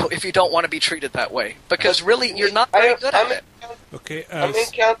than, if you don't want to be treated that way. Because really, you're not very good at it. Okay. I'm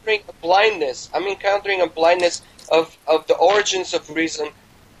encountering a blindness. I'm encountering a blindness of the origins of reason,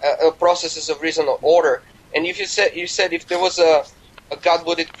 processes of reason or order. And if you said if there was a God,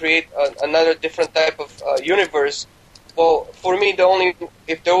 would it create another different type of universe? Well, for me,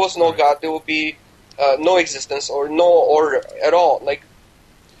 if there was no God, there would be no existence or no order at all. Like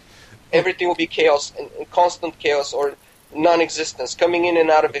everything will be chaos and constant chaos or non-existence, coming in and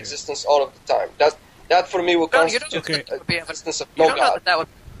out of existence all of the time. That for me will constitute the existence of no God. That would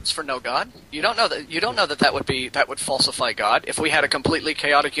for no God. You don't know that would falsify God. If we had a completely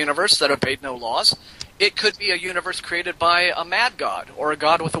chaotic universe that obeyed no laws, it could be a universe created by a mad God or a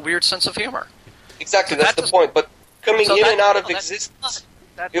God with a weird sense of humor. Exactly, that's the point. But coming in and out of existence,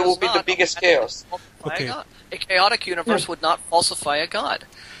 it will be the biggest chaos. Okay. A chaotic universe would not falsify a God.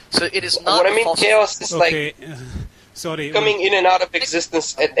 So it is not. What I mean, chaos is like sorry, coming in and out of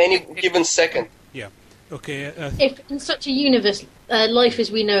existence at any given second. Yeah. Okay. If in such a universe, life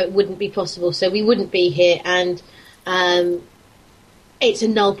as we know it wouldn't be possible, so we wouldn't be here, and it's a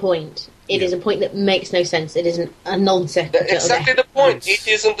null point. It is a point that makes no sense. It isn't a non-sequitur. That's exactly the point.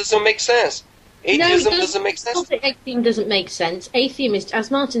 Atheism doesn't make sense. Atheism doesn't make sense. Atheism doesn't make sense. Atheism is, as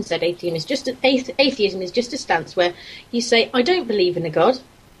Martin said, atheism is just a stance where you say, I don't believe in a God.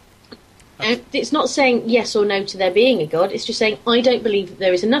 And it's not saying yes or no to there being a God. It's just saying, I don't believe that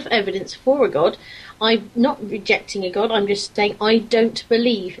there is enough evidence for a God. I'm not rejecting a God. I'm just saying I don't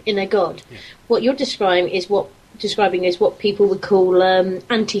believe in a God. Yeah. What you're describing is what people would call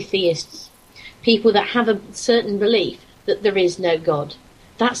anti-theists. People that have a certain belief that there is no God.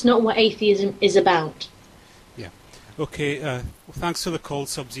 That's not what atheism is about. Yeah. Okay. Well, thanks for the call,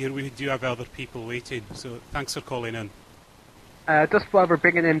 Sub-Zero. We do have other people waiting, so thanks for calling in. Just while we're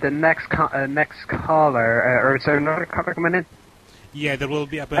bringing in the next caller, or is there another caller coming in? Yeah, there will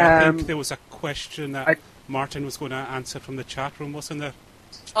be. But I think there was a question that Martin was going to answer from the chat room, wasn't there?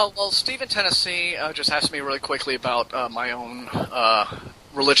 Oh, well, Steve in Tennessee just asked me really quickly about my own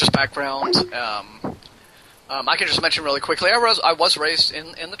religious background. I can just mention really quickly, I was raised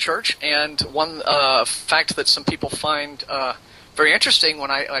in the church, and one fact that some people find very interesting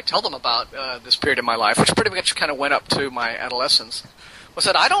when I tell them about this period in my life, which pretty much kind of went up to my adolescence, was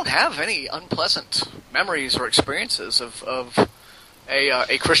that I don't have any unpleasant memories or experiences of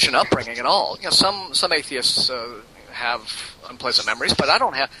a Christian upbringing at all. You know, some atheists have unpleasant memories, but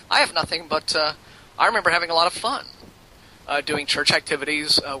I have nothing but I remember having a lot of fun doing church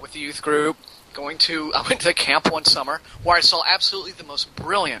activities with the youth group. I went to camp one summer where I saw absolutely the most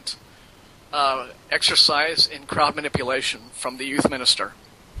brilliant exercise in crowd manipulation from the youth minister.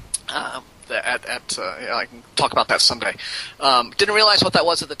 I can talk about that someday. Didn't realize what that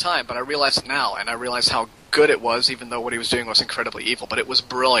was at the time, but I realize it now, and I realize how good it was, even though what he was doing was incredibly evil, but it was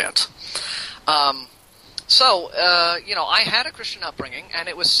brilliant. I had a Christian upbringing, and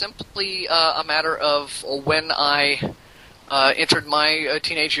it was simply a matter of when I entered my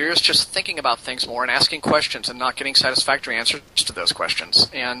teenage years just thinking about things more and asking questions and not getting satisfactory answers to those questions.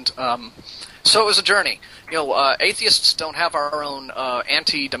 And so it was a journey. Atheists don't have our own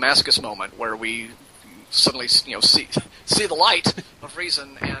anti-Damascus moment where we suddenly see the light of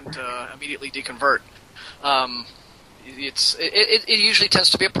reason and immediately deconvert. It usually tends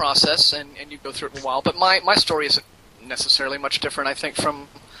to be a process, and you go through it in a while. But my story isn't necessarily much different, I think, from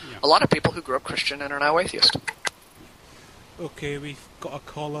a lot of people who grew up Christian and are now atheist. Okay, we've got a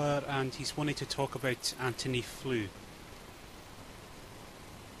caller, and he's wanting to talk about Anthony Flew.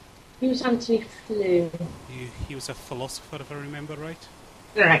 Who's Anthony Flew? He was a philosopher, if I remember right.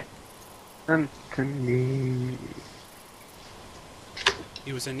 Right. Anthony.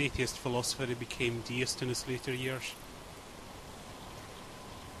 He was an atheist philosopher who became deist in his later years.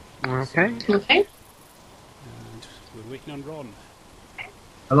 Okay. Okay. And we're waiting on Ron.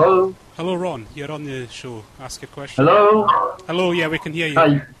 Hello? Hello, Ron. You're on the show. Ask a question. Hello? Hello, yeah, we can hear you.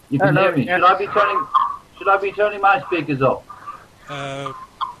 Hi, you can Hello, hear me. yes. Should I be turning my speakers up?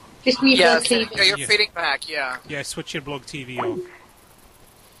 Just mute Yeah, your TV. you're Yeah. feeding back, yeah. Yeah, switch your blog TV off.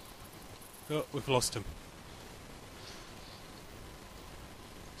 Oh, we've lost him.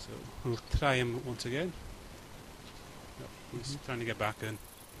 So, we'll try him once again. Oh, he's trying to get back in.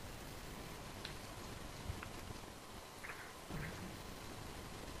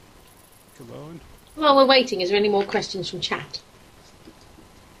 Come on. While we're waiting, is there any more questions from chat?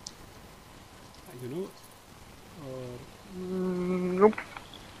 I don't know. Nope.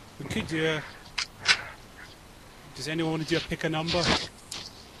 We could do a... Does anyone want to do a pick a number?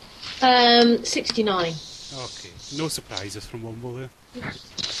 69. Okay. No surprises from Womble there.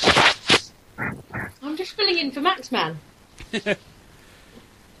 I'm just filling in for Max Man.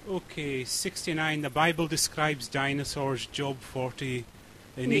 Okay, 69. The Bible describes dinosaurs. Job 40.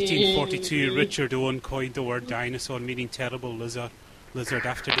 In 1842, Richard Owen coined the word dinosaur, meaning terrible lizard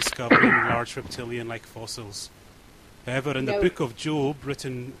after discovering large reptilian-like fossils. However, in the book of Job,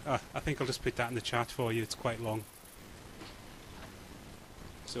 written... I think I'll just put that in the chat for you. It's quite long.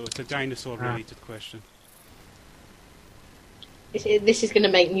 So it's a dinosaur-related question. This is going to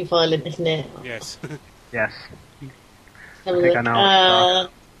make me violent, isn't it? Yes. Yes. Have a I think look. I know.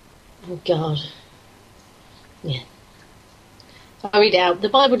 Oh, God. Yeah. I'll read it out. The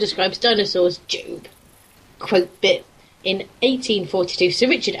Bible describes dinosaurs, Job. Quote bit. In 1842, Sir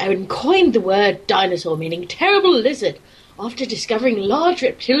Richard Owen coined the word dinosaur, meaning terrible lizard, after discovering large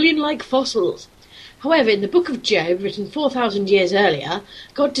reptilian-like fossils. However, in the book of Job, written 4,000 years earlier,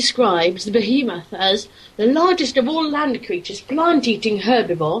 God describes the behemoth as the largest of all land creatures, plant-eating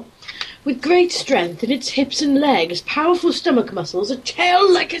herbivore, with great strength in its hips and legs, powerful stomach muscles, a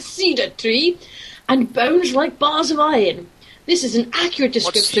tail like a cedar tree, and bones like bars of iron. This is an accurate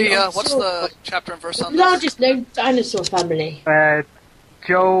description What's the chapter and verse on the this? largest known dinosaur family.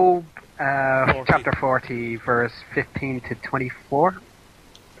 Job, chapter 40, verse 15 to 24.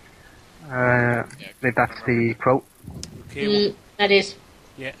 I believe that's the quote. Okay. That is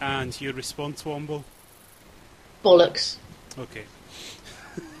Yeah, and your response, Womble? bollocks. Okay.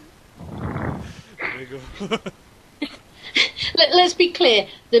 There we go. Let's be clear.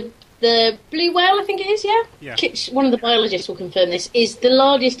 The blue whale, I think it is, yeah? Yeah. One of the biologists will confirm this, is the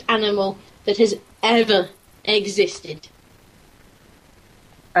largest animal that has ever existed.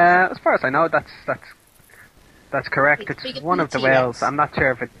 As far as I know, that's correct. It's bigger It's one than of the T-Rex. whales. I'm not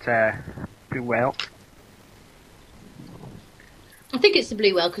sure if it's blue whale. I think it's the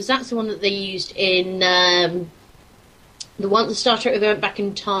blue whale, because that's the one that they used in the Star Trek that went back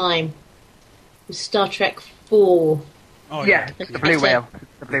in time. It was Star Trek 4. Oh, Yeah, it's the blue whale. It's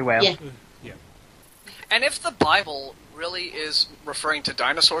the blue whale. Yeah. Yeah. And if the Bible really is referring to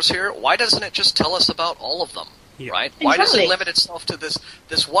dinosaurs here, why doesn't it just tell us about all of them? Yeah. Right? Why does Exactly. it limit itself to this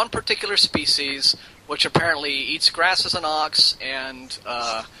one particular species, which apparently eats grass as an ox and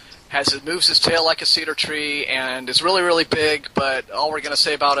moves his tail like a cedar tree and is really, really big, but all we're going to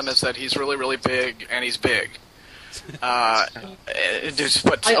say about him is that he's really, really big and he's big.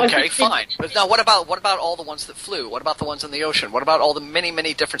 Okay, fine. But now, what about all the ones that flew? What about the ones in the ocean? What about all the many,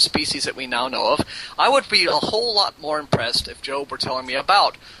 many different species that we now know of? I would be a whole lot more impressed if Job were telling me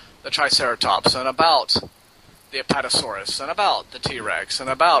about the Triceratops and about the Apatosaurus and about the T-Rex and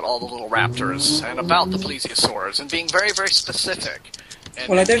about all the little raptors and about the plesiosaurs and being very, very specific and,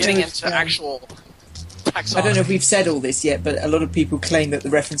 Well, I don't getting know if, into actual taxonomy. I don't know if we've said all this yet, but a lot of people claim that the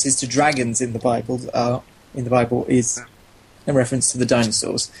references to dragons in the Bible is a reference to the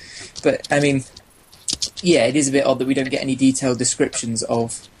dinosaurs. But, I mean, yeah, it is a bit odd that we don't get any detailed descriptions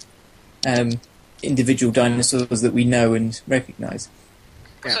of individual dinosaurs that we know and recognise.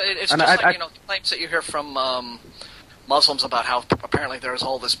 Yeah. So it's And just I- like, claims that you hear from Muslims about how apparently there's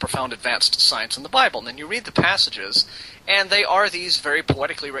all this profound advanced science in the Bible. And then you read the passages, and they are these very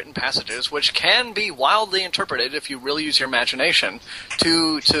poetically written passages which can be wildly interpreted if you really use your imagination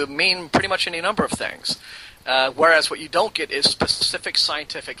to mean pretty much any number of things. Whereas what you don't get is specific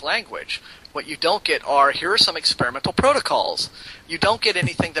scientific language. What you don't get are, here are some experimental protocols. You don't get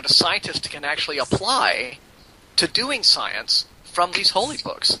anything that a scientist can actually apply to doing science from these holy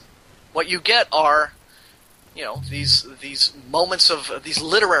books. What you get are, these moments of these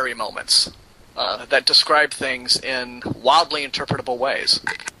literary moments that describe things in wildly interpretable ways.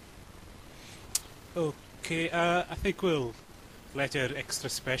 Okay, I think we'll let our extra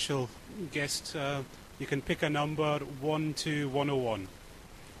special guest. You can pick a number 1 to 101,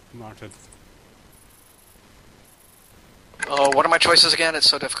 Martin. Oh, what are my choices again? It's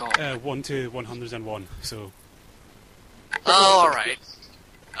so difficult. 1 to 101. So. Oh, all right.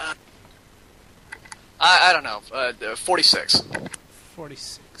 I don't know. 46.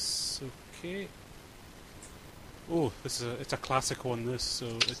 46. Okay. Oh, it's a classic one. This, so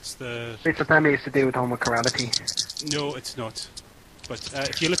it's the. It's a thing used to do with homosexuality. No, it's not. But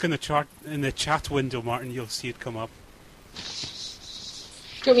if you look in the chat window, Martin, you'll see it come up.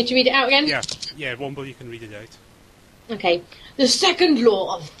 Do you want me to read it out again? Yeah, Womble, you can read it out. Okay. The second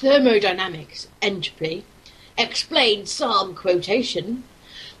law of thermodynamics, entropy, explained Psalm quotation.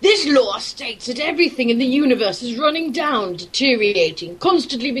 This law states that everything in the universe is running down, deteriorating,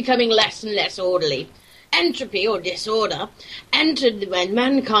 constantly becoming less and less orderly. Entropy, or disorder, entered when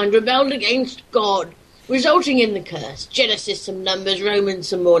mankind rebelled against God, resulting in the curse. Genesis some numbers, Romans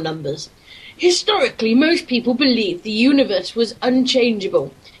some more numbers. Historically, most people believed the universe was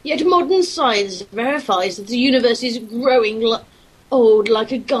unchangeable, yet modern science verifies that the universe is growing old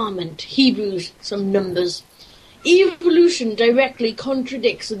like a garment. Hebrews some numbers. Evolution directly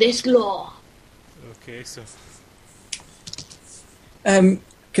contradicts this law. Okay, so...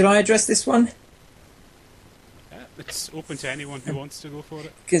 could I address this one? It's open to anyone who wants to go for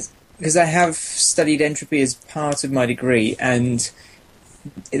it. Because I have studied entropy as part of my degree, and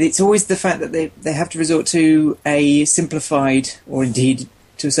it's always the fact that they have to resort to a simplified, or indeed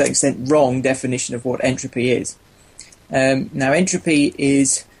to a certain extent wrong, definition of what entropy is. Now, entropy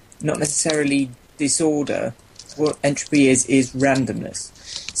is not necessarily disorder. What entropy is randomness.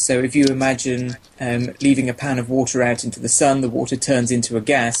 So if you imagine leaving a pan of water out into the sun, the water turns into a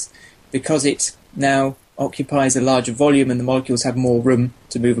gas. Because it now occupies a larger volume and the molecules have more room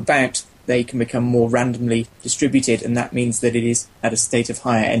to move about, they can become more randomly distributed, and that means that it is at a state of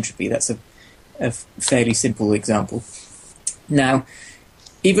higher entropy. That's a fairly simple example. Now,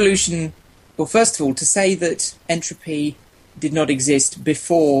 evolution, well, first of all, to say that entropy did not exist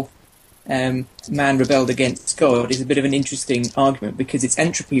before man rebelled against God is a bit of an interesting argument, because it's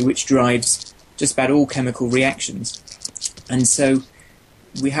entropy which drives just about all chemical reactions. And so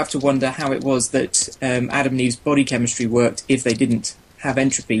we have to wonder how it was that Adam and Eve's body chemistry worked if they didn't have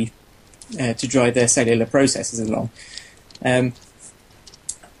entropy to drive their cellular processes along.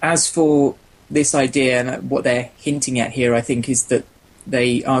 As for this idea, and what they're hinting at here, I think, is that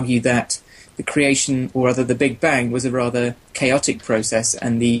they argue that the creation, or rather the Big Bang, was a rather chaotic process,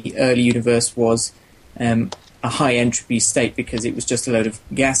 and the early universe was a high entropy state because it was just a load of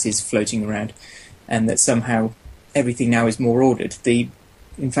gases floating around, and that somehow everything now is more ordered.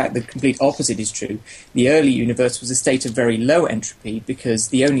 In fact, the complete opposite is true. The early universe was a state of very low entropy because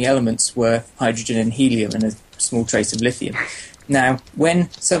the only elements were hydrogen and helium and a small trace of lithium. Now,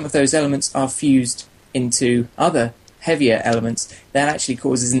 when some of those elements are fused into other heavier elements, that actually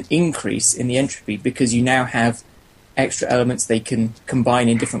causes an increase in the entropy because you now have extra elements they can combine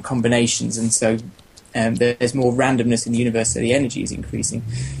in different combinations, and so there's more randomness in the universe, so the energy is increasing.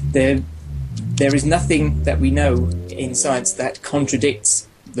 There is nothing that we know in science that contradicts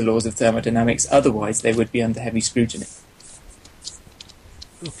the laws of thermodynamics, otherwise they would be under heavy scrutiny.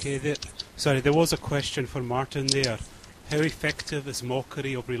 Okay, there was a question for Martin there. How effective is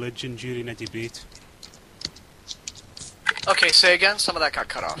mockery of religion during a debate? Okay, say again, some of that got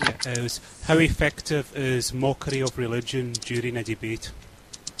cut off. Yeah, it was, how effective is mockery of religion during a debate?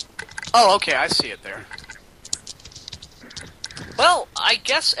 Oh, okay, I see it there. Well, I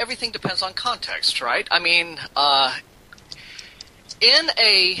guess everything depends on context, right? I mean, I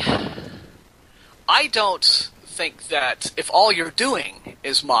don't think that if all you're doing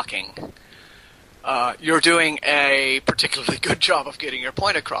is mocking, you're doing a particularly good job of getting your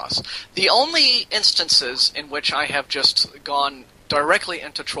point across. The only instances in which I have just gone directly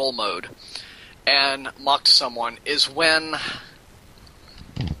into troll mode and mocked someone is when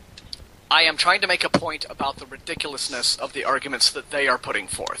I am trying to make a point about the ridiculousness of the arguments that they are putting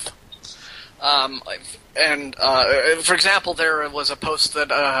forth. For example, there was a post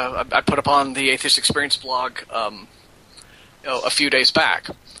that I put up on the Atheists Experience blog a few days back,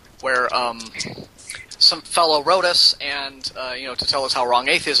 where some fellow wrote us and to tell us how wrong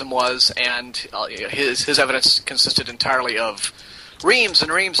atheism was, and his evidence consisted entirely of reams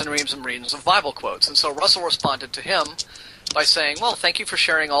and reams and reams and reams of Bible quotes. And so Russell responded to him by saying, well, thank you for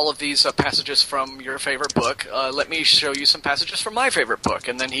sharing all of these passages from your favorite book. Let me show you some passages from my favorite book.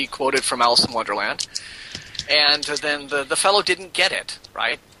 And then he quoted from Alice in Wonderland. And then the fellow didn't get it,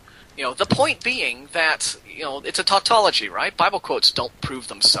 right? The point being that, it's a tautology, right? Bible quotes don't prove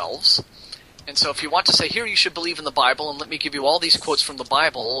themselves. And so if you want to say, here, you should believe in the Bible, and let me give you all these quotes from the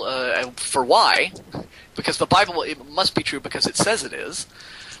Bible for why, because the Bible, it must be true because it says it is,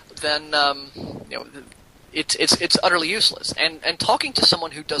 then, it's utterly useless. And talking to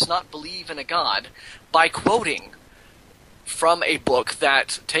someone who does not believe in a God by quoting from a book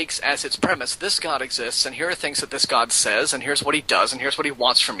that takes as its premise, this God exists, and here are things that this God says, and here's what he does, and here's what he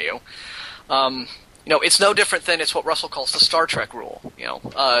wants from you. It's no different than it's what Russell calls the Star Trek rule.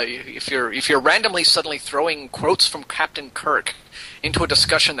 If you're randomly suddenly throwing quotes from Captain Kirk into a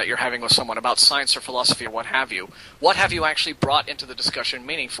discussion that you're having with someone about science or philosophy or what have you actually brought into the discussion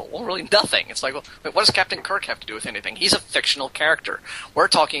meaningful? Well, really nothing. It's like, well, what does Captain Kirk have to do with anything? He's a fictional character. We're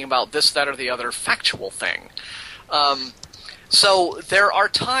talking about this, that, or the other factual thing. So there are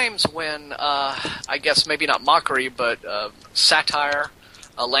times when, I guess maybe not mockery, but satire,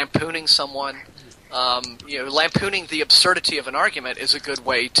 lampooning someone, lampooning the absurdity of an argument is a good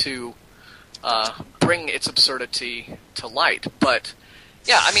way to bring its absurdity to light. But,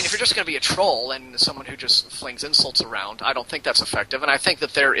 yeah, I mean, if you're just going to be a troll and someone who just flings insults around, I don't think that's effective. And I think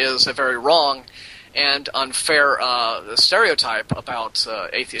that there is a very wrong and unfair stereotype about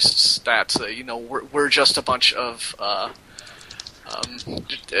atheists that, we're just a bunch of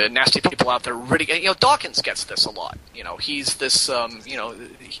nasty people out there. Dawkins gets this a lot. He's this,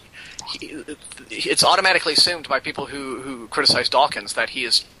 it's automatically assumed by people who criticize Dawkins that he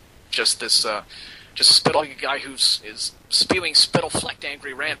is just this just spittle guy is spewing spittle-flecked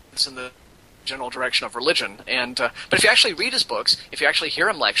angry rants in the general direction of religion. And but if you actually read his books, if you actually hear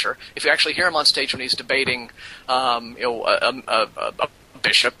him lecture, if you actually hear him on stage when he's debating a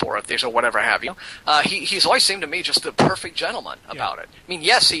bishop or atheist or whatever have you, he's always seemed to me just the perfect gentleman about it. I mean,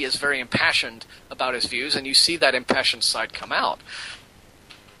 yes, he is very impassioned about his views, and you see that impassioned side come out.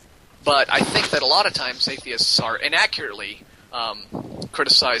 But I think that a lot of times atheists are inaccurately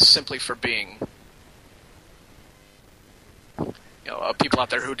criticized simply for being people out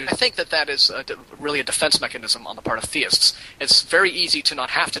there who do. I think that is really a defense mechanism on the part of theists. It's very easy to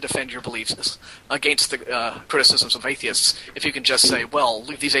not have to defend your beliefs against the criticisms of atheists if you can just say, well,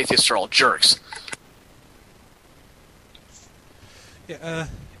 these atheists are all jerks. Yeah,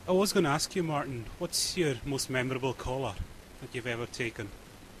 I was going to ask you, Martin, what's your most memorable caller that you've ever taken?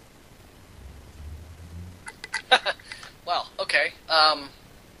 Well, okay.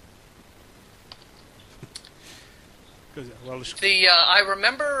 I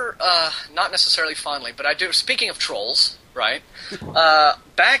remember, not necessarily fondly, but I do. Speaking of trolls, right?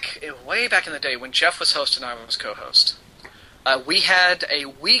 Way back in the day when Jeff was host and I was co-host, we had a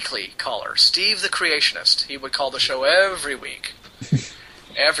weekly caller, Steve the Creationist. He would call the show every week,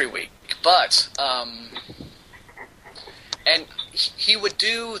 But and he would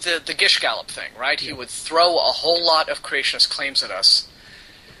do the Gish Gallop thing, right? He would throw a whole lot of creationist claims at us,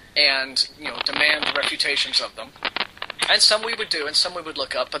 and demand refutations of them. And some we would do, and some we would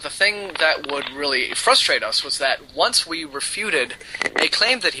look up. But the thing that would really frustrate us was that once we refuted a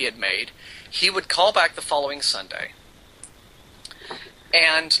claim that he had made, he would call back the following Sunday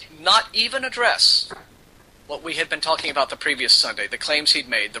and not even address what we had been talking about the previous Sunday, the claims he'd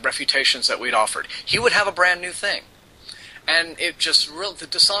made, the refutations that we'd offered. He would have a brand new thing. And the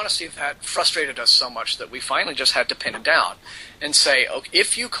dishonesty of that frustrated us so much that we finally just had to pin it down and say, okay,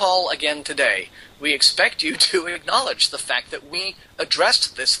 if you call again today, we expect you to acknowledge the fact that we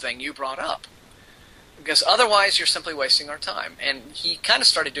addressed this thing you brought up. Because otherwise you're simply wasting our time. And he kind of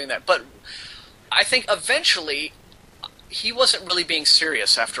started doing that. But I think eventually he wasn't really being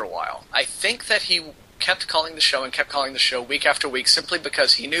serious after a while. I think that he kept calling the show week after week simply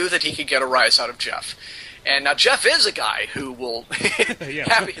because he knew that he could get a rise out of Jeff. And now Jeff is a guy who will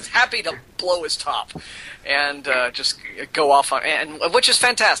is happy to blow his top and just go off on, and which is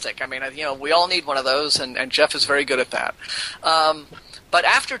fantastic. I mean, we all need one of those, and Jeff is very good at that. But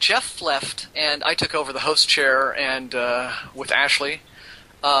after Jeff left and I took over the host chair and with Ashley,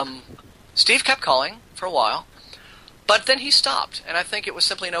 Steve kept calling for a while. But then he stopped, and I think it was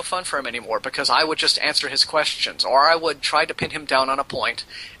simply no fun for him anymore because I would just answer his questions, or I would try to pin him down on a point,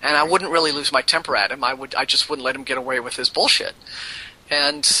 and I wouldn't really lose my temper at him. I just wouldn't let him get away with his bullshit.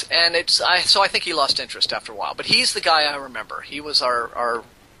 So I think he lost interest after a while. But he's the guy I remember. He was our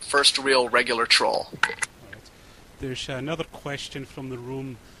first real regular troll. Right. There's another question from the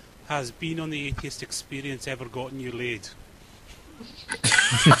room. Has being on the Atheist Experience ever gotten you laid?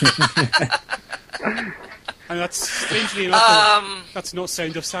 And that's strangely enough, that's not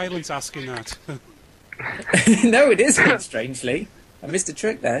Sound of Silence asking that. No, it isn't, strangely. I missed a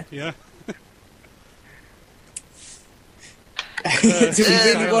trick there. Yeah. Do we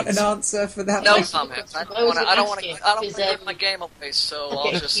really want an answer for that? No one? comments. I don't want to give my game away, so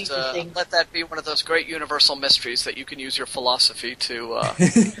I'll just let that be one of those great universal mysteries that you can use your philosophy to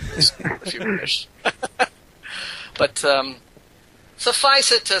if you wish. But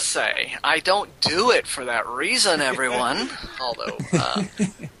suffice it to say, I don't do it for that reason, everyone. Although,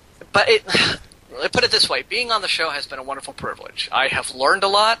 but put it this way: being on the show has been a wonderful privilege. I have learned a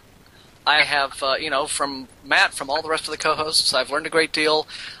lot. I have, from Matt, from all the rest of the co-hosts, I've learned a great deal.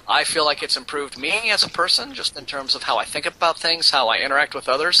 I feel like it's improved me as a person, just in terms of how I think about things, how I interact with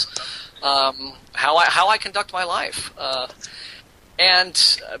others, how I conduct my life.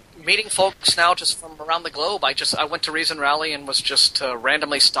 And meeting folks now just from around the globe. I went to Reason Rally and was just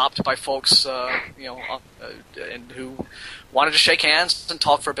randomly stopped by folks, and who wanted to shake hands and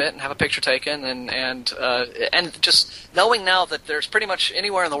talk for a bit and have a picture taken, and just knowing now that there's pretty much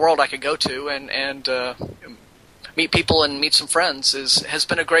anywhere in the world I could go to and meet people and meet some friends has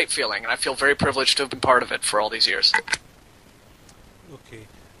been a great feeling, and I feel very privileged to have been part of it for all these years. Okay,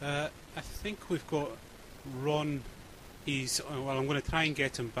 I think we've got Ron. I'm going to try and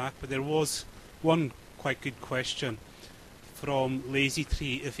get him back, but there was one quite good question from Lazy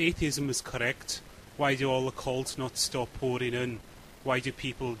Tree. If atheism is correct, why do all the cults not stop pouring in? Why do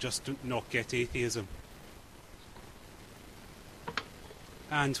people just not get atheism?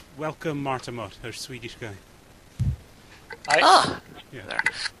 And welcome Martymer, our Swedish guy.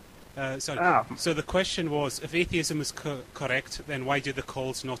 Yeah. So the question was, if atheism is correct, then why do the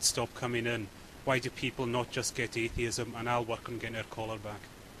calls not stop coming in? Why do people not just get atheism? And I'll work on getting our caller back.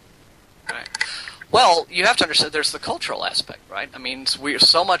 Right. Well, you have to understand there's the cultural aspect, right? I mean,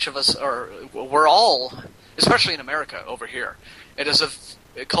 so much of us we're all, especially in America over here, it is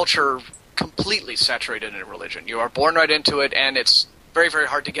a culture completely saturated in religion. You are born right into it, and it's very, very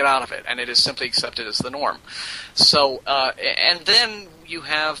hard to get out of it, and it is simply accepted as the norm. So, and then you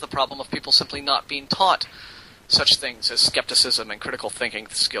have the problem of people simply not being taught such things as skepticism and critical thinking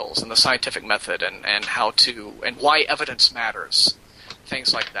skills and the scientific method and why evidence matters,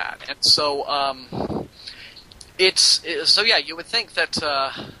 things like that. And so you would think that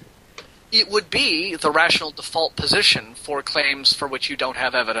it would be the rational default position for claims for which you don't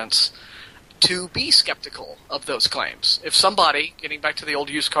have evidence to be skeptical of those claims. If somebody, getting back to the old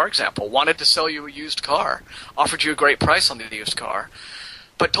used car example, wanted to sell you a used car, offered you a great price on the used car,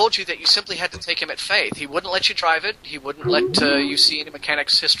 but told you that you simply had to take him at faith. He wouldn't let you drive it. He wouldn't let you see any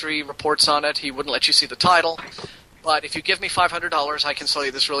mechanics history reports on it. He wouldn't let you see the title. But if you give me $500, I can sell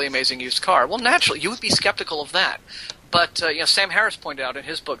you this really amazing used car. Well, naturally, you would be skeptical of that. But Sam Harris pointed out in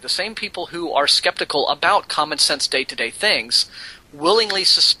his book, the same people who are skeptical about common sense day-to-day things willingly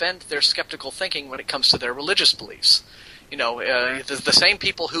suspend their skeptical thinking when it comes to their religious beliefs. The same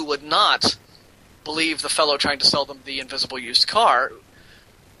people who would not believe the fellow trying to sell them the invisible used car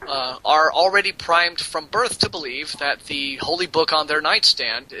are already primed from birth to believe that the holy book on their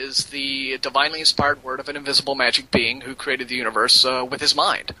nightstand is the divinely inspired word of an invisible magic being who created the universe with his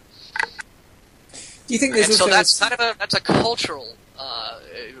mind. Do you think there's so that's a cultural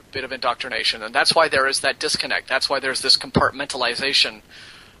bit of indoctrination, and that's why there is that disconnect. That's why there's this compartmentalization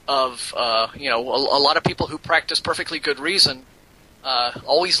of a lot of people who practice perfectly good reason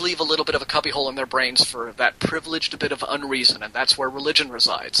always leave a little bit of a cubbyhole in their brains for that privileged bit of unreason, and that's where religion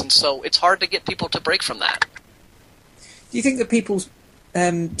resides. And so it's hard to get people to break from that. Do you think that people,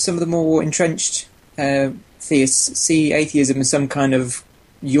 some of the more entrenched theists, see atheism as some kind of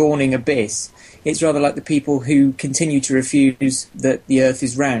yawning abyss? It's rather like the people who continue to refuse that the Earth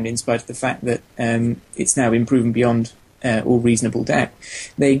is round, in spite of the fact that it's now been proven beyond all reasonable doubt.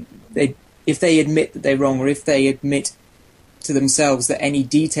 If they admit that they're wrong, or if they admit to themselves that any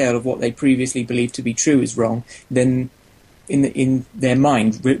detail of what they previously believed to be true is wrong, then in their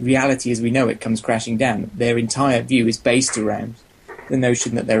mind, reality as we know it comes crashing down. Their entire view is based around the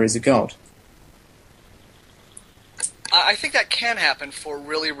notion that there is a God. I think that can happen for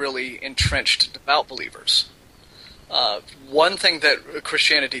really, really entrenched devout believers. one thing that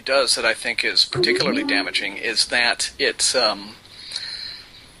Christianity does that I think is particularly damaging is that it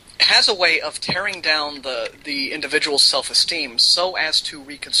has a way of tearing down the individual's self-esteem so as to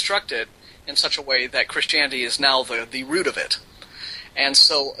reconstruct it in such a way that Christianity is now the root of it. And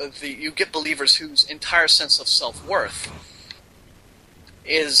so you get believers whose entire sense of self-worth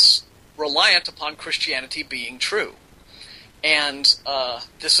is reliant upon Christianity being true. And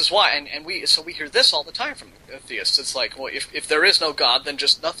this is why, and we hear this all the time from atheists. It's like, well, if there is no God, then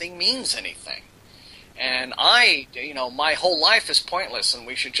just nothing means anything. And my whole life is pointless, and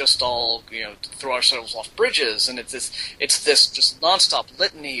we should just all, throw ourselves off bridges. And it's this just nonstop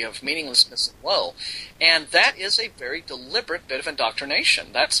litany of meaninglessness and woe. And that is a very deliberate bit of indoctrination.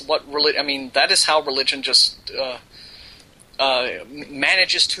 That's what that is how religion just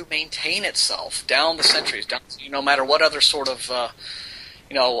manages to maintain itself down the centuries, no matter what other sort of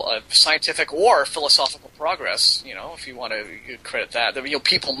scientific or philosophical progress, if you want to credit that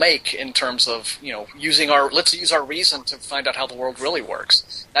people make in terms of let's use our reason to find out how the world really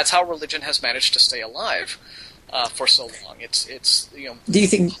works. That's how religion has managed to stay alive for so long. It's Do you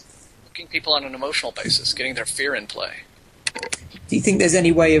think hooking people on an emotional basis, getting their fear in play? Do you think there's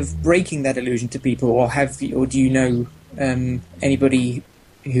any way of breaking that illusion to people, or do you know anybody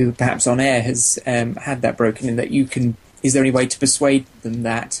who perhaps on air has had that broken, and that you can? Is there any way to persuade them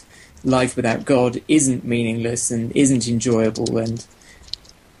that life without God isn't meaningless and isn't enjoyable and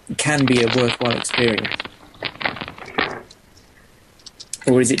can be a worthwhile experience?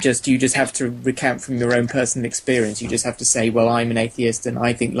 Or is it just you just have to recount from your own personal experience? You just have to say, well, I'm an atheist and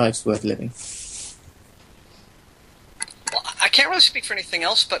I think life's worth living. Well, I can't really speak for anything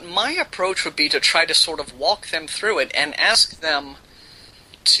else, but my approach would be to try to sort of walk them through it and ask them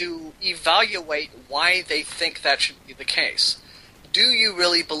to evaluate why they think that should be the case. Do you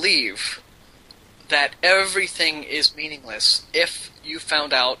really believe that everything is meaningless if you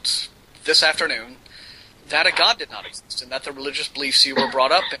found out this afternoon that a God did not exist and that the religious beliefs you were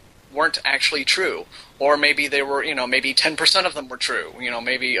brought up in weren't actually true? Or maybe they were, maybe 10% of them were true,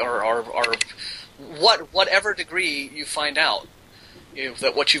 maybe, or whatever degree you find out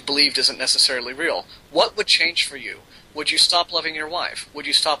that what you've believed isn't necessarily real. What would change for you? Would you stop loving your wife? Would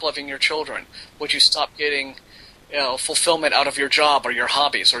you stop loving your children? Would you stop getting fulfillment out of your job or your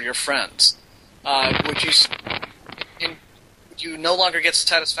hobbies or your friends? Would you no longer get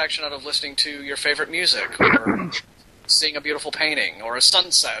satisfaction out of listening to your favorite music or seeing a beautiful painting or a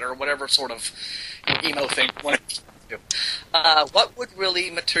sunset or whatever sort of emo thing you want to do? What would really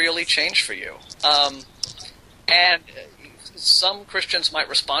materially change for you? And some Christians might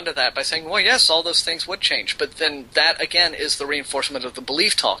respond to that by saying, well, yes, all those things would change. But then that, again, is the reinforcement of the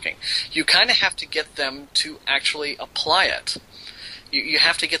belief talking. You kind of have to get them to actually apply it. You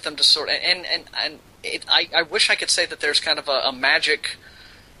have to get them to sort of... I wish I could say that there's kind of a magic,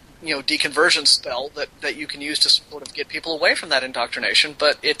 deconversion spell that you can use to sort of get people away from that indoctrination.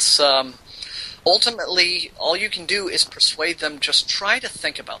 But it's... ultimately, all you can do is persuade them, just try to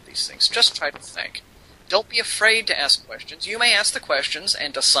think about these things. Just try to think. Don't be afraid to ask questions. You may ask the questions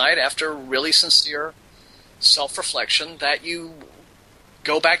and decide after really sincere self-reflection that you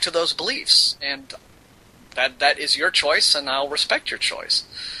go back to those beliefs. And that is your choice, and I'll respect your choice.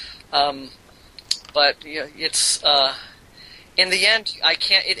 But it's... in the end, I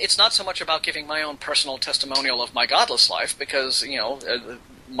can't... It's not so much about giving my own personal testimonial of my godless life, because,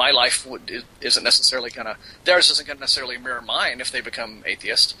 my life isn't necessarily theirs isn't going to necessarily mirror mine if they become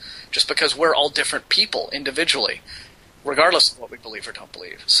atheist, just because we're all different people individually, regardless of what we believe or don't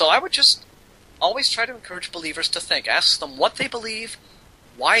believe. So I would just always try to encourage believers to think. Ask them what they believe,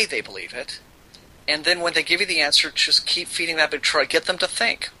 why they believe it, and then when they give you the answer, just keep feeding that, but try get them to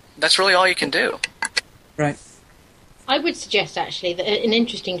think. That's really all you can do. Right. I would suggest, actually, that an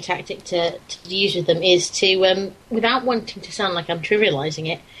interesting tactic to use with them is to, without wanting to sound like I'm trivialising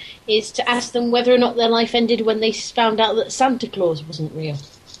it, is to ask them whether or not their life ended when they found out that Santa Claus wasn't real,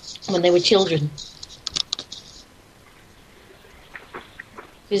 when they were children.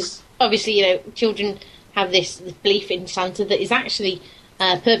 Because, obviously, children have this belief in Santa that is actually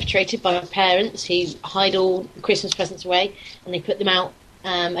perpetrated by parents who hide all Christmas presents away, and they put them out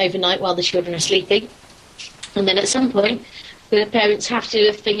overnight while the children are sleeping. And then at some point, the parents have to do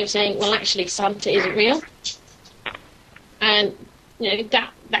a thing of saying, well, actually, Santa isn't real. And,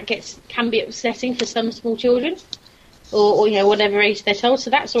 that can be upsetting for some small children, or whatever age they're told. So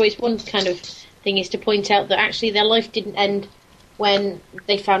that's always one kind of thing, is to point out that actually their life didn't end when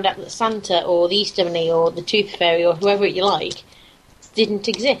they found out that Santa or the Easter Bunny or the Tooth Fairy or whoever you like didn't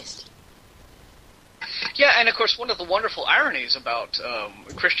exist. Yeah, and of course, one of the wonderful ironies about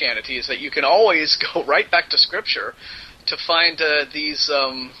Christianity is that you can always go right back to Scripture to find these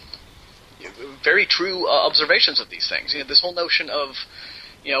very true observations of these things. This whole notion of,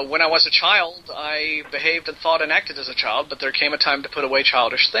 when I was a child, I behaved and thought and acted as a child, but there came a time to put away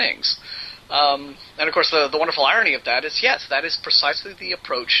childish things. And of course, the wonderful irony of that is, yes, that is precisely the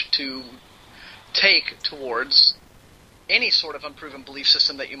approach to take towards any sort of unproven belief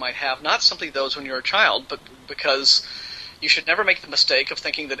system that you might have, not simply those when you're a child, but because you should never make the mistake of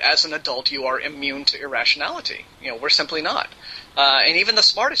thinking that as an adult you are immune to irrationality. We're simply not. And even the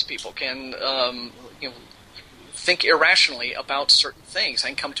smartest people can think irrationally about certain things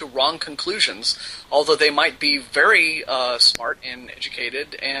and come to wrong conclusions, although they might be very smart and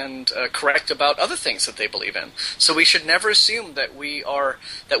educated and correct about other things that they believe in. So we should never assume that we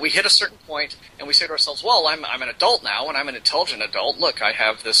hit a certain point and we say to ourselves, well, I'm an adult now and I'm an intelligent adult. Look, I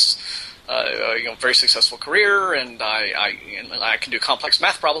have this very successful career and I can do complex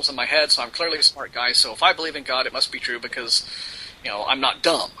math problems in my head, so I'm clearly a smart guy. So if I believe in God, it must be true because I'm not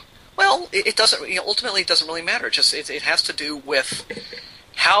dumb. Well, it doesn't. Ultimately, it doesn't really matter. It has to do with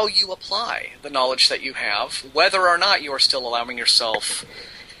how you apply the knowledge that you have, whether or not you are still allowing yourself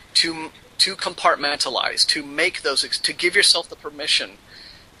to compartmentalize, to give yourself the permission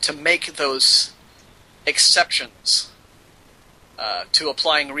to make those exceptions to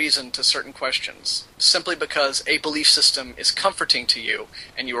applying reason to certain questions, simply because a belief system is comforting to you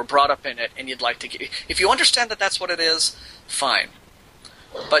and you were brought up in it and you'd like to. If you understand that that's what it is, fine.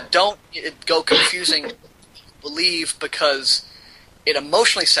 But don't go confusing believe because it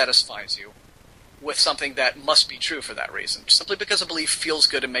emotionally satisfies you with something that must be true for that reason. Simply because a belief feels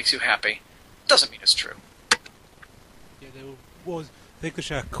good and makes you happy doesn't mean it's true. Yeah, I think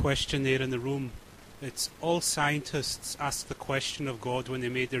there's a question there in the room. It's all scientists ask the question of God when they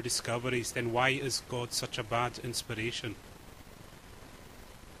made their discoveries, then why is God such a bad inspiration?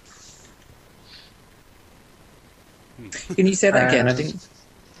 Can you say that again? I think.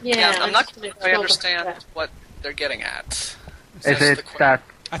 Yeah, I'm not sure I understand what they're getting at. Is it that?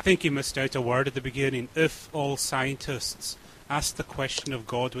 I think you missed out a word at the beginning. If all scientists asked the question of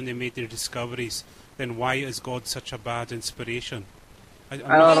God when they made their discoveries, then why is God such a bad inspiration?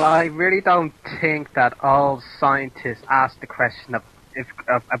 I really don't think that all scientists ask the question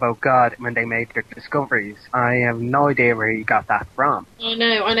about God when they made their discoveries. I have no idea where you got that from. I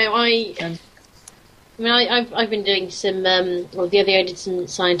know. I've been doing some, the other day I did some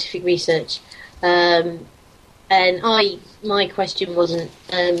scientific research, and my question wasn't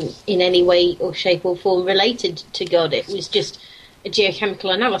in any way or shape or form related to God. It was just a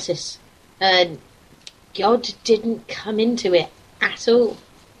geochemical analysis, and God didn't come into it at all.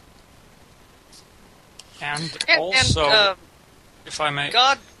 And also, if I may,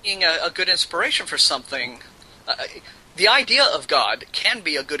 God being a good inspiration for something, the idea of God can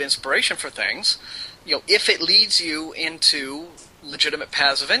be a good inspiration for things. If it leads you into legitimate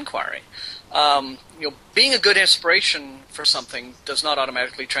paths of inquiry. Being a good inspiration for something does not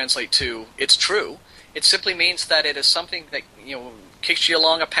automatically translate to it's true. It simply means that it is something that kicks you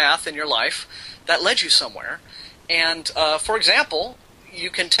along a path in your life that led you somewhere. And for example, you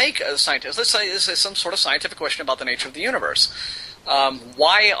can take a scientist. Let's say this is some sort of scientific question about the nature of the universe.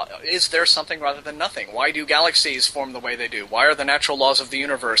 Why is there something rather than nothing? Why do galaxies form the way they do? Why are the natural laws of the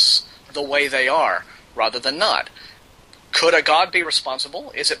universe the way they are, rather than not? Could a god be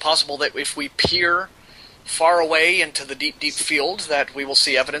responsible? Is it possible that if we peer far away into the deep, deep field that we will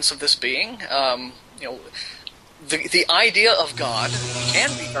see evidence of this being? The idea of God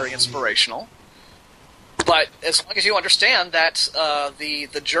can be very inspirational, but as long as you understand that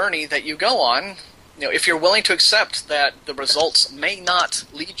the journey that you go on, if you're willing to accept that the results may not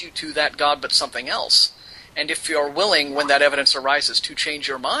lead you to that god but something else, and if you're willing, when that evidence arises, to change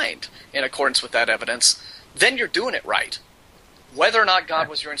your mind in accordance with that evidence, then you're doing it right, whether or not God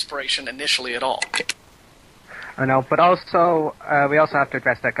was your inspiration initially at all. I know, but also we also have to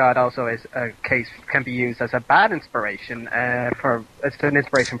address that God also is a case can be used as a bad inspiration it's an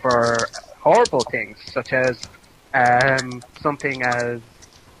inspiration for horrible things, such as something as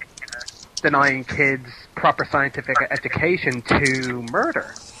denying kids proper scientific education to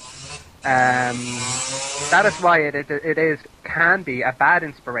murder. That is why it can be a bad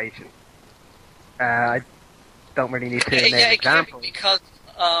inspiration. I don't really need to name examples.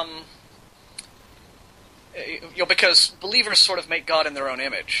 Because believers sort of make God in their own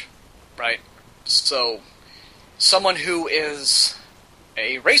image, right? So someone who is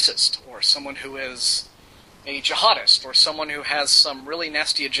a racist, or someone who is a jihadist, or someone who has some really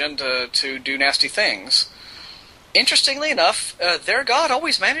nasty agenda to do nasty things, interestingly enough, their God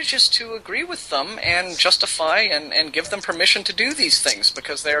always manages to agree with them and justify and give them permission to do these things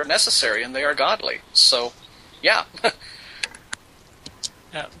because they are necessary and they are godly. So, yeah.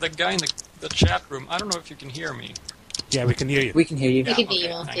 Yeah, the guy in the chat room, I don't know if you can hear me. Yeah, we can hear you. We can hear you. We can hear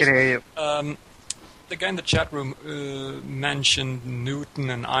you. I can hear you. The guy in the chat room mentioned Newton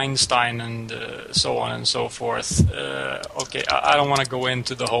and Einstein and so on and so forth. Okay, I don't want to go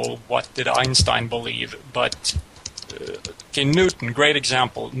into the whole what did Einstein believe, but okay, Newton, great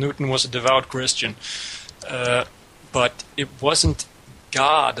example. Newton was a devout Christian, but it wasn't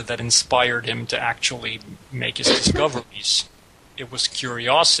God that inspired him to actually make his discoveries. It was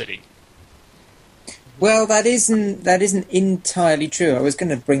curiosity. Well, that isn't entirely true. I was going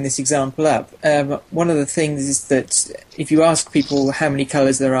to bring this example up. One of the things is that if you ask people how many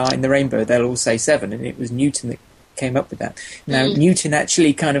colours there are in the rainbow, they'll all say 7, and it was Newton that came up with that. Now, Newton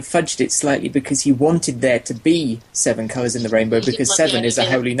actually kind of fudged it slightly because he wanted there to be 7 colours in the rainbow because 7 is a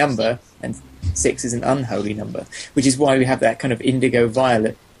holy number and 6 is an unholy number, which is why we have that kind of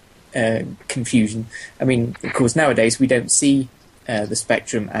indigo-violet confusion. I mean, of course, nowadays we don't see the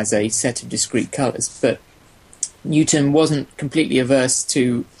spectrum as a set of discrete colours, but Newton wasn't completely averse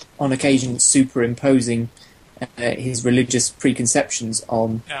to, on occasion, superimposing his religious preconceptions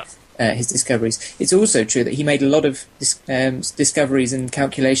on his discoveries. It's also true that he made a lot of discoveries and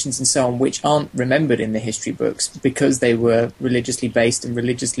calculations and so on which aren't remembered in the history books because they were religiously based and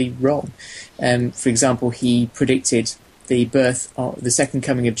religiously wrong. For example, he predicted the birth of the second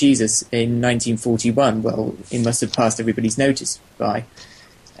coming of Jesus in 1941. Well, it must have passed everybody's notice by.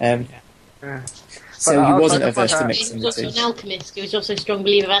 So he wasn't averse to mixing the two. He was also an alchemist. He was also a strong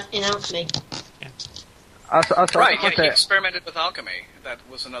believer in alchemy. Right, he experimented with alchemy.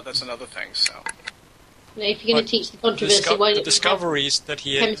 That's another thing. So, if you're going to teach the controversy, why the discoveries that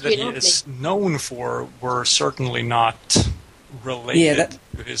he is known for were certainly not related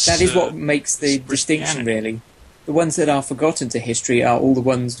to his. That is what makes the distinction, really. The ones that are forgotten to history are all the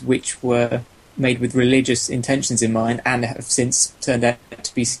ones which were made with religious intentions in mind and have since turned out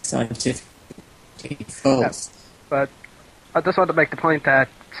to be scientifically false. But I just want to make the point that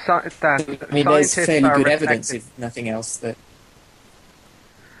there's fairly good evidence, if nothing else, I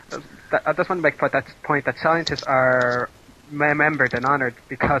just want to make the point that scientists are remembered and honoured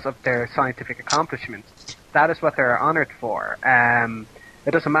because of their scientific accomplishments. That is what they're honoured for. It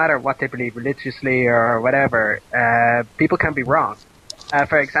doesn't matter what they believe religiously or whatever. People can be wrong.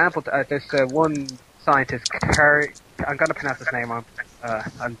 For example, there's one scientist, I'm going to pronounce his name wrong.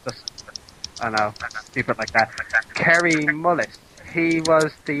 I don't know, people like that. Kerry Mullis. He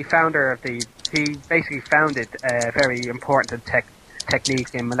was the founder of he basically founded a very important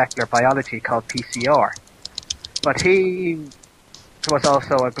technique in molecular biology called PCR. But he was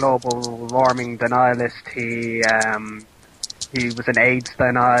also a global warming denialist. He was an AIDS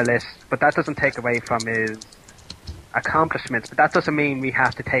denialist, but that doesn't take away from his accomplishments. But that doesn't mean we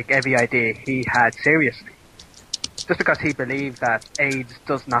have to take every idea he had seriously. Just because he believed that AIDS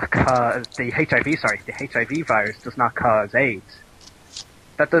does not cause the HIV virus does not cause AIDS.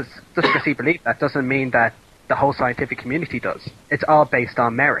 Just because he believed that doesn't mean that the whole scientific community does. It's all based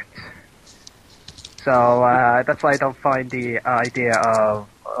on merit. So that's why I don't find the idea of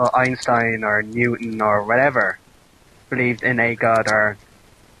Einstein or Newton or whatever believed in a god or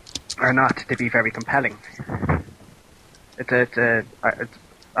not to be very compelling. It's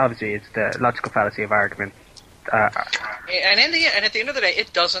obviously it's the logical fallacy of argument. And at the end of the day,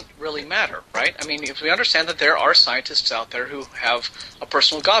 it doesn't really matter, right? I mean, if we understand that there are scientists out there who have a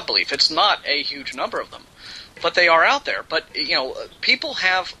personal God belief, it's not a huge number of them, but they are out there. But people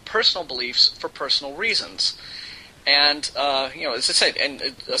have personal beliefs for personal reasons. And as I said,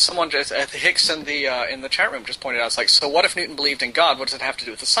 and someone just Hicks in the chat room just pointed out, it's like, so what if Newton believed in God? What does it have to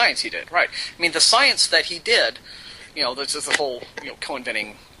do with the science he did? Right? I mean, the science that he did, this is the whole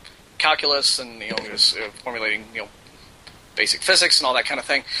co-inventing calculus and just formulating basic physics and all that kind of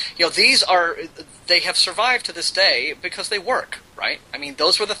thing. They have survived to this day because they work, right? I mean,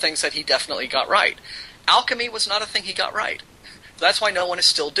 those were the things that he definitely got right. Alchemy was not a thing he got right. That's why no one is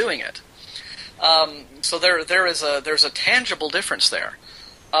still doing it. So there's a tangible difference there.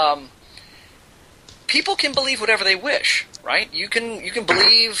 People can believe whatever they wish, right? You can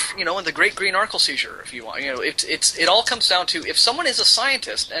believe in the Great Green Arkle Seizure if you want. It all comes down to if someone is a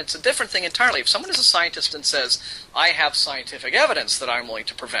scientist, and it's a different thing entirely. If someone is a scientist and says, "I have scientific evidence that I'm willing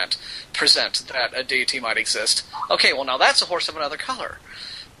to present that a deity might exist," okay, well now that's a horse of another color.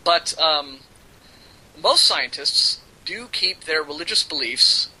 But most scientists do keep their religious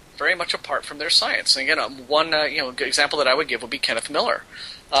beliefs very much apart from their science. And again, one example that I would give would be Kenneth Miller,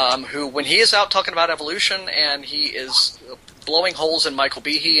 who, when he is out talking about evolution and he is blowing holes in Michael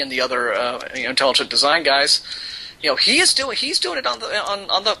Behe and the other intelligent design guys, he's doing it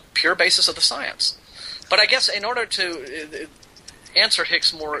on the pure basis of the science. But I guess in order to answer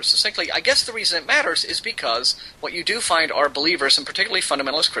Hicks more succinctly, I guess the reason it matters is because what you do find are believers, and particularly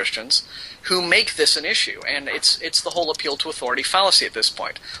fundamentalist Christians, who make this an issue, and it's the whole appeal to authority fallacy at this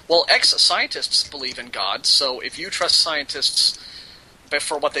point. Well, ex-scientists believe in God, so if you trust scientists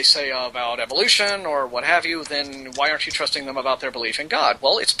for what they say about evolution or what have you, then why aren't you trusting them about their belief in God?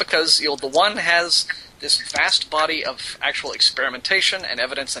 Well, it's because the one has this vast body of actual experimentation and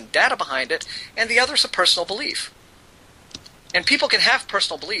evidence and data behind it, and the other's a personal belief. And people can have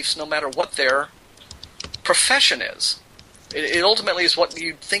personal beliefs no matter what their profession is. It ultimately is what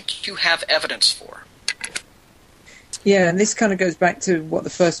you think you have evidence for. Yeah, and this kind of goes back to what the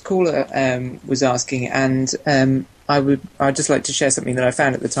first caller was asking, and I'd just like to share something that I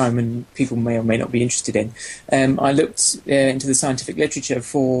found at the time and people may or may not be interested in. I looked into the scientific literature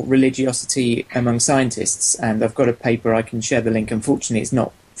for religiosity among scientists, and I've got a paper, I can share the link. Unfortunately, it's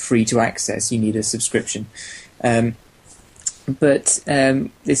not free to access, you need a subscription. But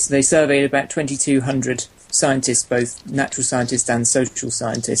they surveyed about 2,200 scientists, both natural scientists and social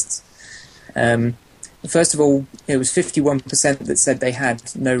scientists. First of all, it was 51% that said they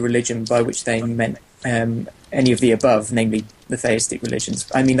had no religion, by which they meant any of the above, namely the theistic religions.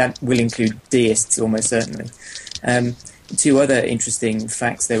 I mean, that will include deists, almost certainly. Two other interesting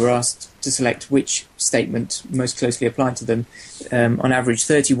facts. They were asked to select which statement most closely applied to them. On average,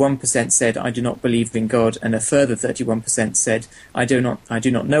 31% said, "I do not believe in God," and a further 31% said, I do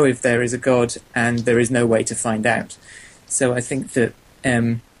not know if there is a God, and there is no way to find out. So I think that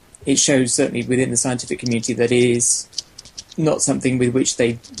it shows, certainly within the scientific community, that it is not something with which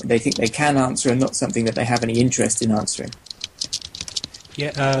they think they can answer, and not something that they have any interest in answering.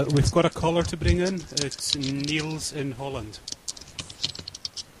 Yeah, we've got a caller to bring in. It's Niels in Holland.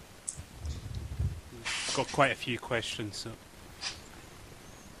 We've got quite a few questions. So.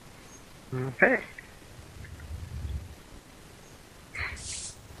 Okay.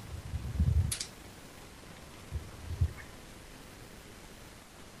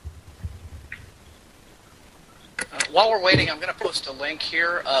 While we're waiting, I'm going to post a link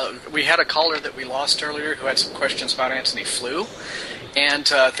here. We had a caller that we lost earlier who had some questions about Antony Flew. And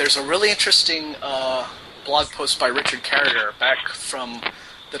there's a really interesting blog post by Richard Carrier back from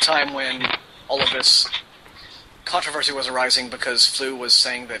the time when all of this controversy was arising because Flew was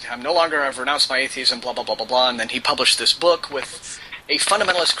saying that I've renounced my atheism, blah, blah, blah, blah, blah. And then he published this book with a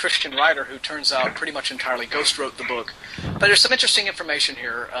fundamentalist Christian writer who turns out pretty much entirely ghost wrote the book. But there's some interesting information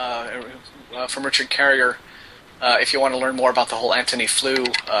here from Richard Carrier. If you want to learn more about the whole Antony Flew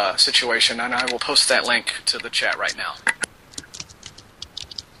situation, and I will post that link to the chat right now.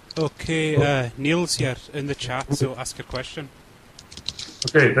 Okay, Niels, you're in the chat, so ask your question.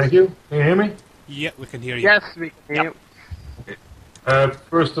 Okay, thank you. Can you hear me? Yeah, we can hear you. Yes, we can hear you. Okay.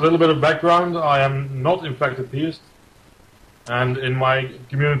 First, a little bit of background. I am not, in fact, a theist. And in my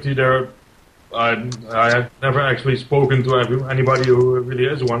community, I have never actually spoken to anybody who really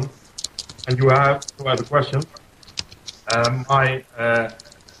is one. And you have a question. My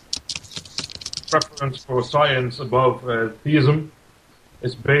preference for science above theism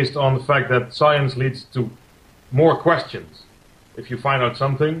is based on the fact that science leads to more questions. If you find out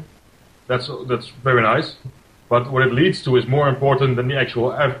something, that's very nice. But what it leads to is more important than the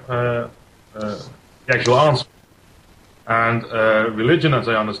actual answer. And religion, as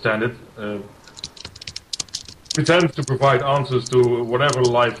I understand it, pretends to provide answers to whatever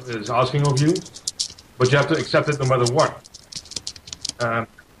life is asking of you, but you have to accept it no matter what.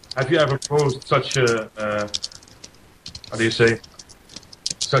 Have you ever posed such a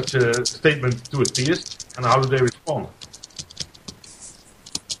such a statement to a theist, and how do they respond?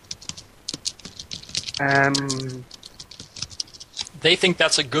 They think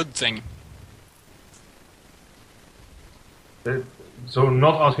that's a good thing. So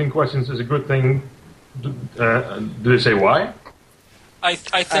not asking questions is a good thing. Do they say why? I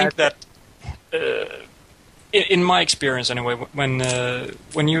think that, in my experience anyway,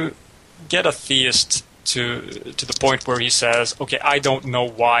 when you get a theist to the point where he says, okay, I don't know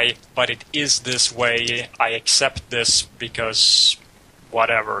why, but it is this way, I accept this because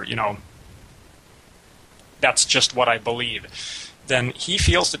whatever, that's just what I believe, then he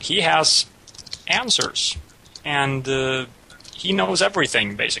feels that he has answers, and he knows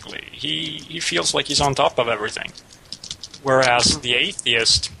everything, basically. He feels like he's on top of everything. Whereas the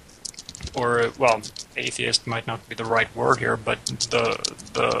atheist or well, atheist might not be the right word here, but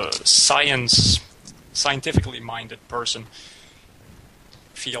the scientifically minded person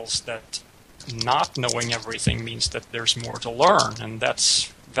feels that not knowing everything means that there's more to learn, and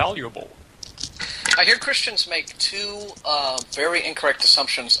that's valuable. I hear Christians make two very incorrect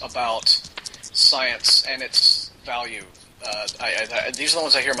assumptions about science and its value. These are the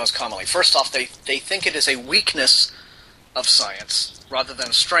ones I hear most commonly. First off, they think it is a weakness of science rather than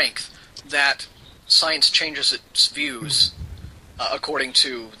a strength that science changes its views according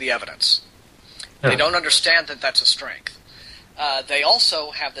to the evidence. They don't understand that that's a strength. They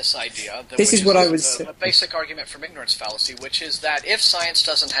also have this idea, that this is what I was a basic argument from ignorance fallacy, which is that if science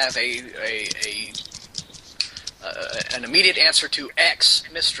doesn't have an immediate answer to X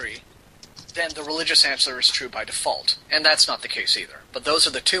mystery, then the religious answer is true by default. And that's not the case either. But those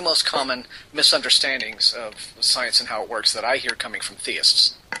are the two most common misunderstandings of science and how it works that I hear coming from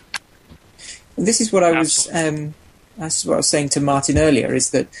theists. This is what I was saying to Martin earlier,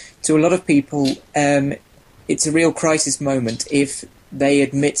 is that to a lot of people, it's a real crisis moment if they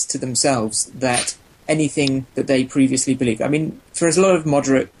admit to themselves that anything that they previously believed. I mean, for a lot of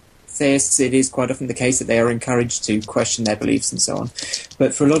moderate theists, it is quite often the case that they are encouraged to question their beliefs and so on.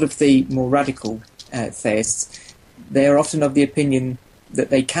 But for a lot of the more radical theists, they are often of the opinion that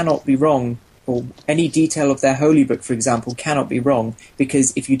they cannot be wrong, or any detail of their holy book, for example, cannot be wrong,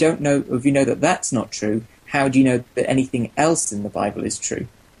 because if you don't know, or if you know that that's not true, how do you know that anything else in the Bible is true?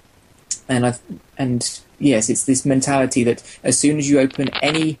 And yes, it's this mentality that as soon as you open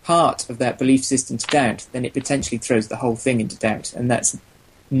any part of that belief system to doubt, then it potentially throws the whole thing into doubt, and that's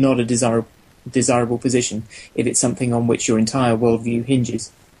not a desirable position if it's something on which your entire worldview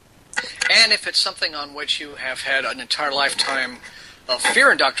hinges. And if it's something on which you have had an entire lifetime of fear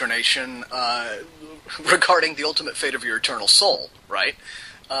indoctrination regarding the ultimate fate of your eternal soul, right?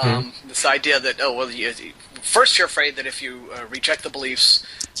 This idea that, first you're afraid that if you reject the beliefs,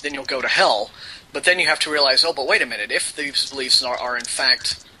 then you'll go to hell. But then you have to realize, but wait a minute, if these beliefs are in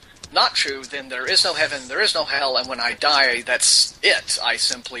fact not true, then there is no heaven, there is no hell, and when I die, that's it. I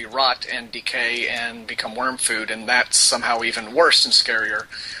simply rot and decay and become worm food, and that's somehow even worse and scarier,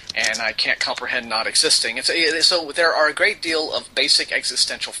 and I can't comprehend not existing. So there are a great deal of basic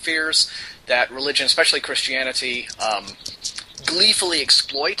existential fears that religion, especially Christianity, gleefully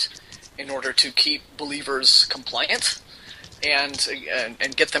exploit in order to keep believers compliant and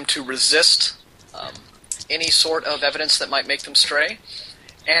get them to resist any sort of evidence that might make them stray.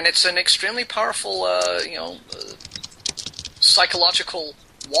 And it's an extremely powerful, psychological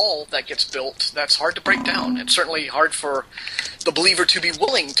wall that gets built that's hard to break down. It's certainly hard for the believer to be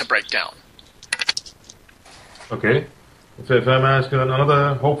willing to break down. Okay. If I may ask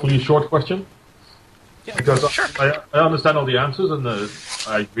another, hopefully short question? Yeah, because sure. I understand all the answers and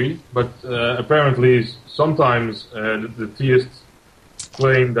I agree, but apparently sometimes the theists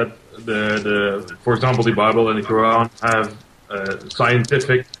claim that for example, the Bible and the Quran have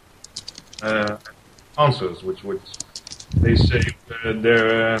scientific answers, which they say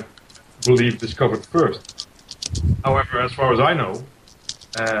their belief discovered first. However, as far as I know,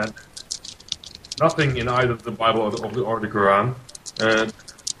 nothing in either the Bible or the Quran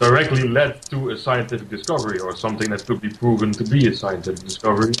directly led to a scientific discovery or something that could be proven to be a scientific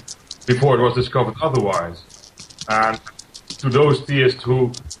discovery before it was discovered otherwise. And to those theists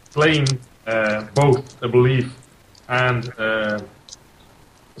who claim both a belief and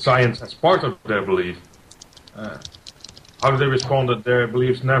science as part of their belief, how do they respond that their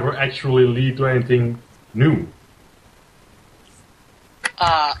beliefs never actually lead to anything new?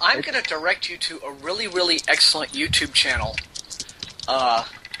 I'm going to direct you to a really, really excellent YouTube channel.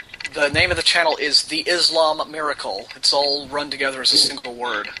 The name of the channel is The Islam Miracle. It's all run together as a single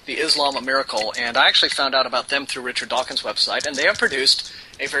word. The Islam Miracle. And I actually found out about them through Richard Dawkins' website, and they have produced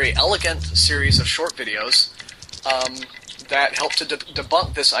a very elegant series of short videos that help to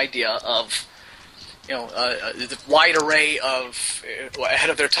debunk this idea of, the wide array of ahead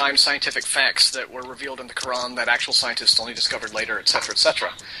of their time scientific facts that were revealed in the Quran that actual scientists only discovered later, etc.,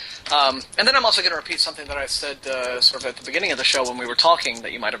 etc. And then I'm also going to repeat something that I said sort of at the beginning of the show when we were talking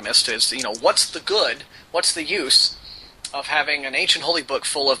that you might have missed is, what's the good, what's the use of having an ancient holy book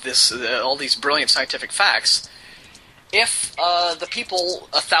full of all these brilliant scientific facts if the people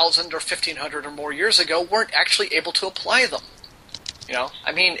 1,000 or 1,500 or more years ago weren't actually able to apply them?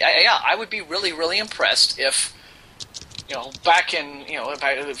 I would be really, really impressed if, back in,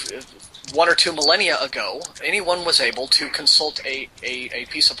 about 1 or 2 millennia ago, anyone was able to consult a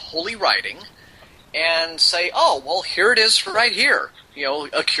piece of holy writing and say, oh, well, here it is right here,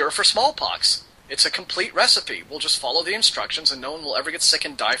 a cure for smallpox. It's a complete recipe. We'll just follow the instructions and no one will ever get sick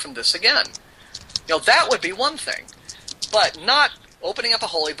and die from this again. That would be one thing. But not opening up a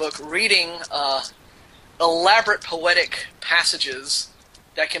holy book, reading elaborate poetic passages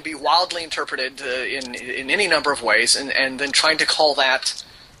that can be wildly interpreted in any number of ways, and then trying to call that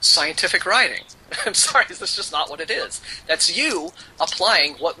scientific writing. I'm sorry, that's just not what it is. That's you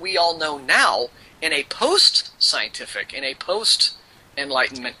applying what we all know now in a post-scientific, in a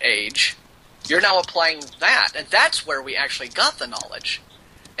post-Enlightenment age. You're now applying that, and that's where we actually got the knowledge.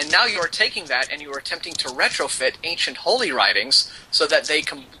 And now you are taking that and you are attempting to retrofit ancient holy writings so that they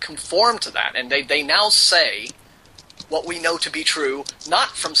conform to that. And they now say what we know to be true,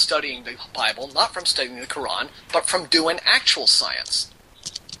 not from studying the Bible, not from studying the Quran, but from doing actual science.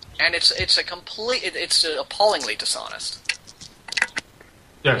 And it's appallingly dishonest.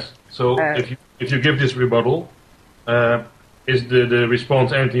 Yes. So if you give this rebuttal, is the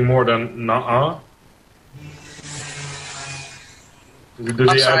response anything more than nah?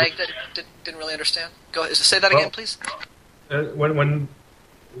 I'm sorry, I didn't really understand. Go ahead. Say that again, please. When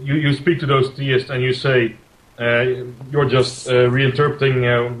you speak to those theists and you say you're just reinterpreting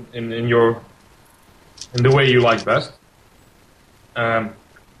in the way you like best,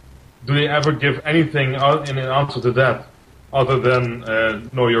 do they ever give anything in an answer to that other than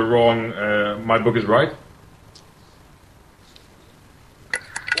no, you're wrong, my book is right?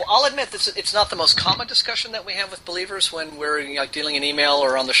 Well, I'll admit it's not the most common discussion that we have with believers when we're dealing in email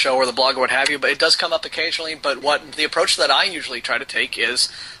or on the show or the blog or what have you, but it does come up occasionally. But the approach that I usually try to take is,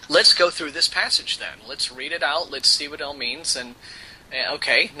 let's go through this passage then. Let's read it out. Let's see what it all means. And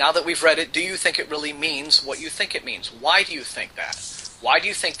okay, now that we've read it, do you think it really means what you think it means? Why do you think that? Why do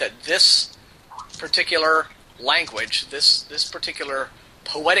you think that this particular language, this particular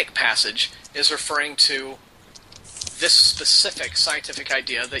poetic passage is referring to this specific scientific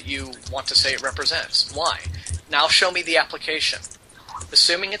idea that you want to say it represents? Why? Now show me the application.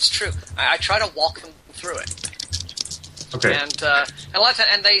 Assuming it's true, I try to walk them through it. Okay. And a lot of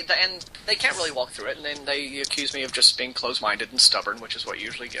times, and they can't really walk through it, and then they accuse me of just being closed-minded and stubborn, which is what you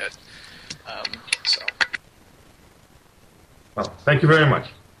usually get. So. Well, thank you very much.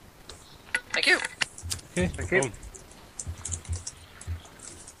 Thank you. Okay. Thank you.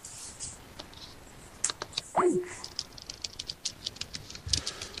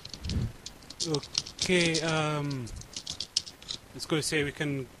 Okay, I was going to say we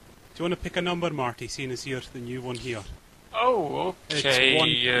can... Do you want to pick a number, Marty, seeing as you're the new one here? Oh, okay.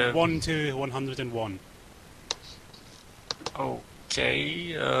 It's 1 to 101.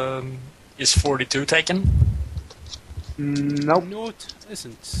 Okay, is 42 taken? Nope. No, it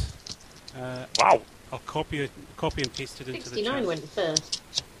isn't. Wow. I'll copy and paste it into the 69 chat. went first.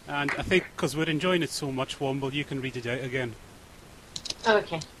 And I think, because we're enjoying it so much, Womble, you can read it out again. Oh,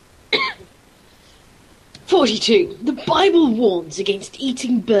 okay. 42. The Bible warns against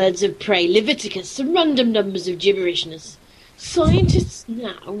eating birds of prey, Leviticus, and random numbers of gibberishness. Scientists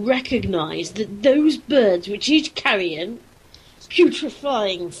now recognise that those birds which eat carrion,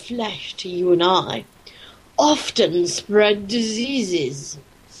 putrefying flesh to you and I, often spread diseases.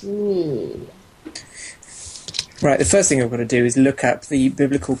 Right, the first thing I've got to do is look up the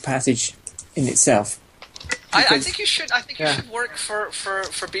biblical passage in itself. I think you should. I think you should work for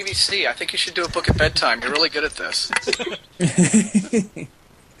BBC. I think you should do a book at bedtime. You're really good at this.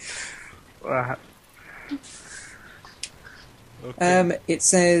 It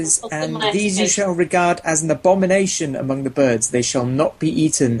says, and these you shall regard as an abomination among the birds. They shall not be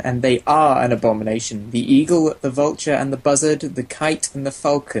eaten, and they are an abomination. The eagle, the vulture, and the buzzard, the kite, and the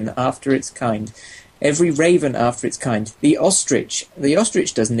falcon after its kind. Every raven after its kind. The ostrich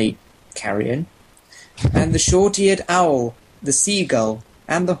doesn't eat carrion. And the short-eared owl, the seagull,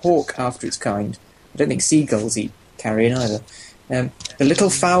 and the hawk after its kind. I don't think seagulls eat carrion either. The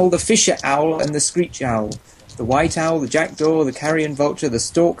little fowl, the fisher owl, and the screech owl. The white owl, the jackdaw, the carrion vulture, the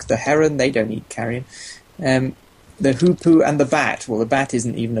stork, the heron, they don't eat carrion. The hoopoe and the bat. Well, the bat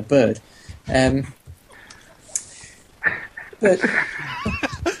isn't even a bird. But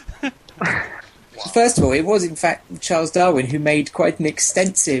first of all, it was in fact Charles Darwin who made quite an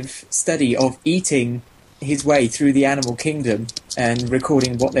extensive study of eating his way through the animal kingdom and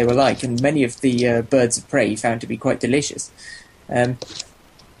recording what they were like, and many of the birds of prey he found to be quite delicious. I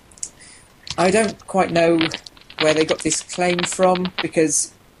don't quite know where they got this claim from,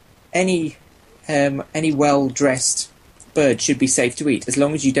 because any well-dressed bird should be safe to eat. As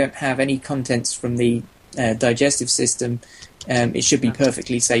long as you don't have any contents from the digestive system, it should be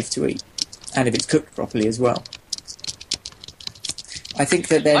perfectly safe to eat. And if it's cooked properly as well. I think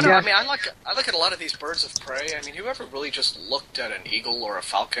that then... I mean, I look at a lot of these birds of prey. I mean, you ever really just looked at an eagle or a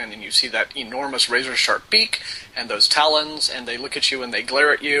falcon and you see that enormous razor-sharp beak and those talons, and they look at you and they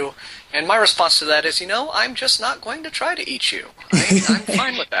glare at you? And my response to that is, I'm just not going to try to eat you. I'm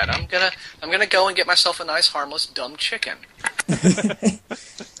fine with that. I'm gonna go and get myself a nice, harmless, dumb chicken.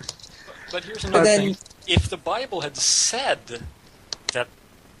 But here's another thing. If the Bible had said that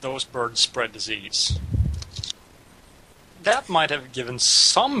those birds spread disease, that might have given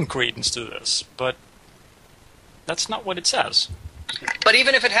some credence to this, but that's not what it says. But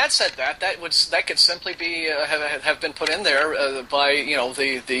even if it had said that could simply be have been put in there by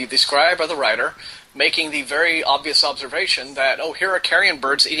the scribe or the writer, making the very obvious observation that here are carrion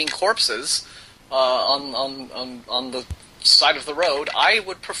birds eating corpses on the side of the road. I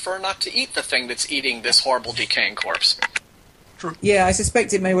would prefer not to eat the thing that's eating this horrible decaying corpse. True. Yeah, I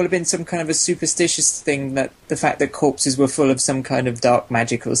suspect it may well have been some kind of a superstitious thing, that the fact that corpses were full of some kind of dark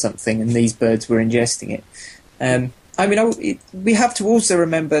magic or something, and these birds were ingesting it. We have to also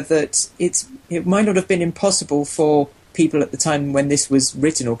remember that it might not have been impossible for people at the time when this was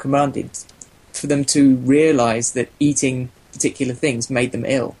written or commanded for them to realise that eating particular things made them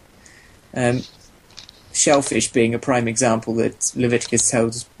ill. Shellfish being a prime example, that Leviticus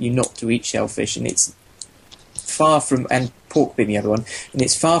tells you not to eat shellfish, and it's far from, and pork being the other one, and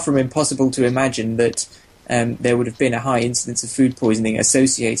it's far from impossible to imagine that there would have been a high incidence of food poisoning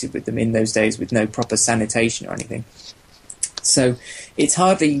associated with them in those days with no proper sanitation or anything. So it's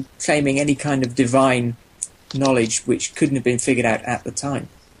hardly claiming any kind of divine knowledge which couldn't have been figured out at the time.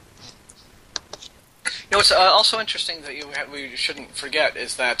 What's also interesting that we shouldn't forget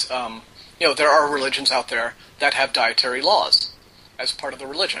is that there are religions out there that have dietary laws as part of the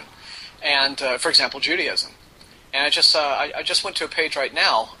religion, and for example, Judaism. And I just went to a page right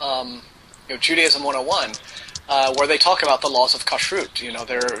now, Judaism 101, where they talk about the laws of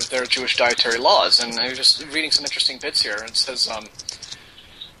kashrut, their Jewish dietary laws. And I'm just reading some interesting bits here. It says,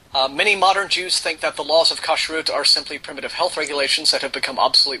 many modern Jews think that the laws of kashrut are simply primitive health regulations that have become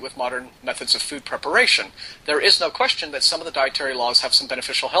obsolete with modern methods of food preparation. There is no question that some of the dietary laws have some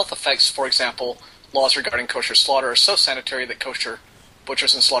beneficial health effects. For example, laws regarding kosher slaughter are so sanitary that kosher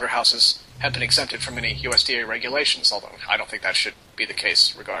butchers and slaughterhouses have been exempted from many USDA regulations, although I don't think that should be the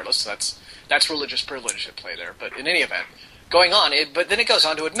case regardless. That's religious privilege at play there. But in any event, but then it goes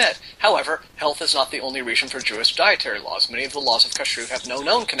on to admit, however, health is not the only reason for Jewish dietary laws. Many of the laws of kashrut have no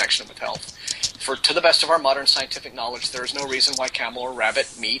known connection with health. To the best of our modern scientific knowledge, there is no reason why camel or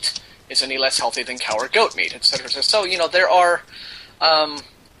rabbit meat is any less healthy than cow or goat meat, etc. So, there are...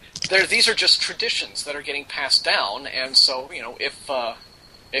 these are just traditions that are getting passed down, and so,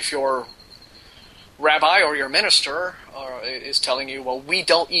 if your rabbi or your minister is telling you, well, we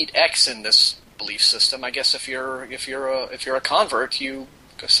don't eat X in this belief system, I guess if you're a convert, you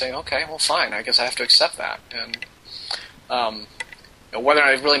say, okay, well, fine, I guess I have to accept that, and whether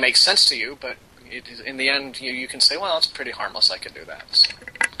it really makes sense to you, but in the end, you can say, well, it's pretty harmless, I can do that. So.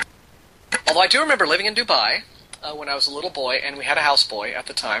 Although I do remember living in Dubai when I was a little boy, and we had a houseboy at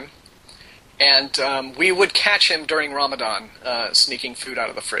the time, and we would catch him during Ramadan sneaking food out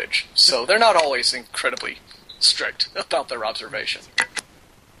of the fridge. So they're not always incredibly strict about their observation.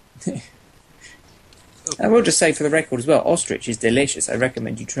 I will just say for the record as well, ostrich is delicious. I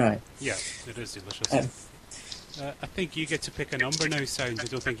recommend you try it. Yeah, it is delicious. I think you get to pick a number now, Sound. I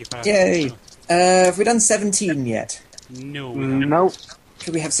don't think you've had Yay! Have we done 17 yet? No. No.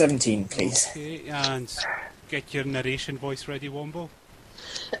 Could we have 17, please? Okay, and get your narration voice ready, Womble.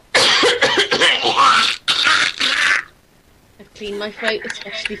 I've cleaned my throat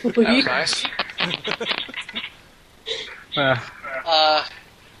especially for you. Nice.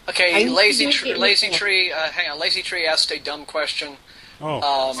 Okay, Lazy Tree. Hang on, Lazy Tree asked a dumb question.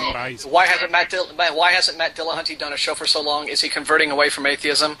 Surprise! Why hasn't Matt Dillahunty done a show for so long? Is he converting away from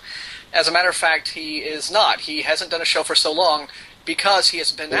atheism? As a matter of fact, he is not. He hasn't done a show for so long because he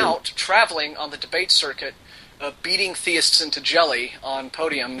has been out traveling on the debate circuit, beating theists into jelly on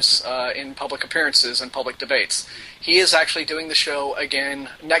podiums in public appearances and public debates. He is actually doing the show again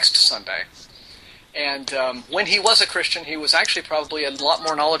next Sunday. And when he was a Christian, he was actually probably a lot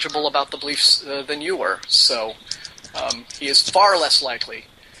more knowledgeable about the beliefs than you were. So he is far less likely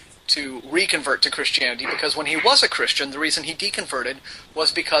to reconvert to Christianity, because when he was a Christian, the reason he deconverted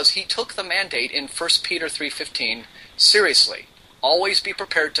was because he took the mandate in 1 Peter 3:15 seriously. Always be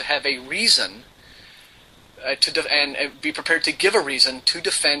prepared to have a reason and be prepared to give a reason to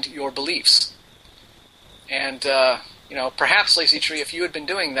defend your beliefs. And perhaps, Lazy Tree, if you had been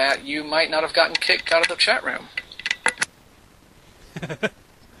doing that, you might not have gotten kicked out of the chat room.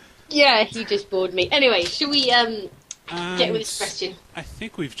 Yeah, he just bored me. Anyway, should we Get with this question. I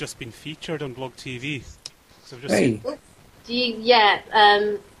think we've just been featured on Blog TV. So I've just Hey.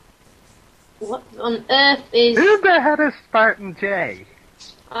 What on earth is... Who the hell is Spartan J?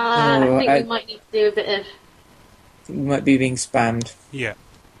 I think we might need to do a bit of... I think we might be being spammed. Yeah.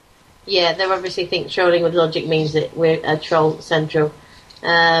 Yeah, they obviously think trolling with logic means that we're a troll central.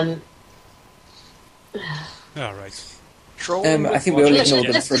 All right. I think we'll ignore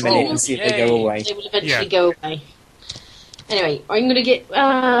them for a minute and see if they go away. They will eventually go away. Anyway, I'm going to get...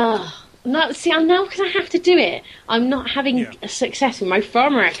 now, see, I'm now because I have to do it. I'm not having a success with my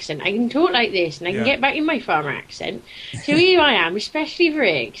farmer accent. I can talk like this, and I can get back in my farmer accent. So here I am, especially for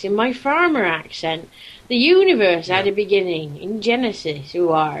Riggs, in my farmer accent. The universe had a beginning in Genesis, who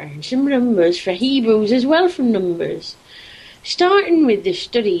are some numbers for Hebrews as well from numbers. Starting with the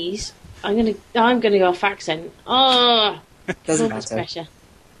studies, I'm gonna go off accent. Doesn't matter. Pressure.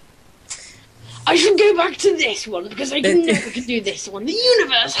 I should go back to this one because I never can do this one. The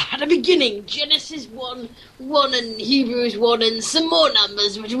universe had a beginning. Genesis 1, and Hebrews 1, and some more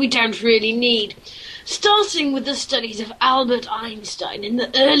numbers which we don't really need. Starting with the studies of Albert Einstein in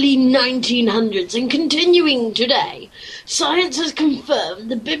the early 1900s and continuing today, science has confirmed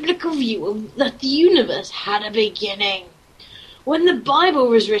the biblical view that the universe had a beginning. When the Bible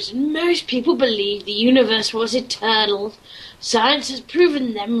was written, most people believed the universe was eternal. Science has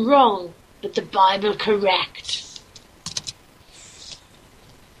proven them wrong, but the Bible correct.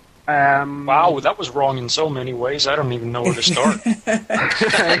 Wow, that was wrong in so many ways. I don't even know where to start.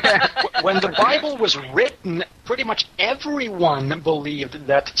 When the Bible was written, pretty much everyone believed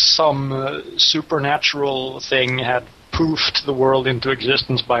that some supernatural thing had poofed the world into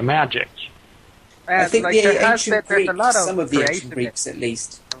existence by magic. I think like, the ancient Greeks, some of the creation ancient Greeks at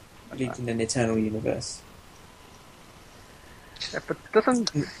least, believed in an eternal universe. But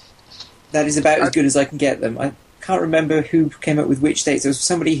doesn't... That is about as good as I can get them. I can't remember who came up with which dates. There was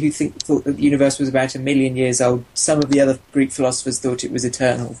somebody who thought that the universe was about 1 million years old. Some of the other Greek philosophers thought it was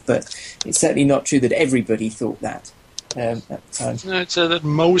eternal, but it's certainly not true that everybody thought that at the time. I'd say that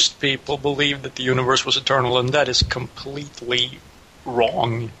most people believed that the universe was eternal, and that is completely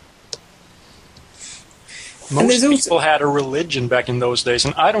wrong. Most people had a religion back in those days,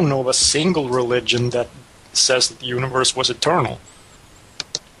 and I don't know of a single religion that says that the universe was eternal.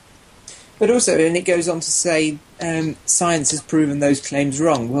 But also, and it goes on to say, science has proven those claims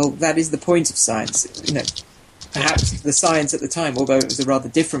wrong. Well, that is the point of science. You know, perhaps the science at the time, although it was a rather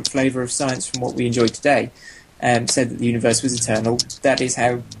different flavour of science from what we enjoy today, said that the universe was eternal. That is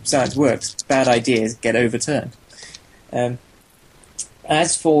how science works. Bad ideas get overturned.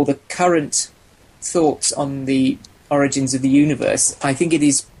 As for the current thoughts on the origins of the universe, I think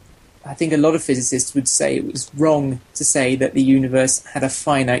a lot of physicists would say it was wrong to say that the universe had a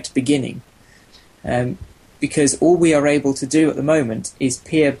finite beginning. Because all we are able to do at the moment is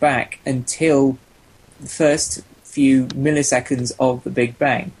peer back until the first few milliseconds of the Big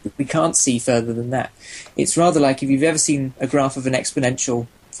Bang. We can't see further than that. It's rather like if you've ever seen a graph of an exponential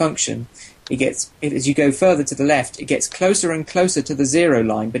function, as you go further to the left, it gets closer and closer to the zero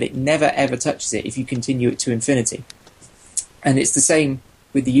line, but it never ever touches it if you continue it to infinity. And it's the same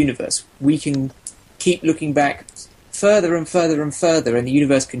with the universe. We can keep looking back further and further and further, and the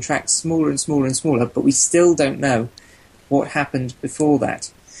universe contracts smaller and smaller and smaller, but we still don't know what happened before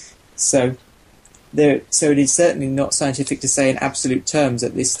that. So it is certainly not scientific to say in absolute terms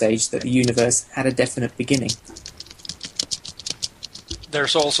at this stage that the universe had a definite beginning.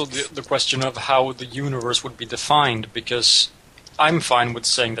 There's also the question of how the universe would be defined, because I'm fine with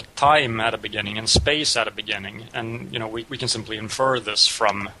saying that time had a beginning and space had a beginning, and we can simply infer this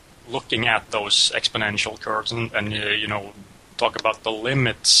from looking at those exponential curves and talk about the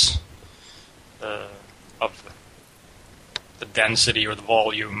limits of the density or the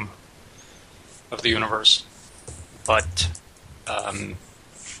volume of the universe. But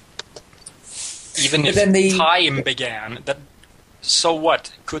even if time began, so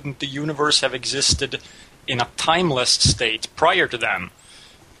what? Couldn't the universe have existed in a timeless state prior to them?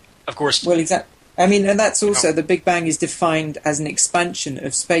 Of course. Well, exactly. I mean, and that's also, the Big Bang is defined as an expansion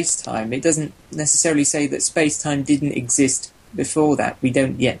of space-time. It doesn't necessarily say that space-time didn't exist before that. We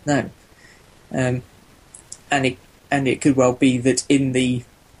don't yet know. And it could well be that in the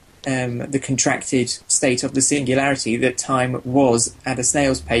contracted state of the singularity, that time was at a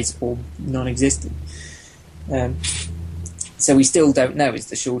snail's pace or non-existent. So we still don't know is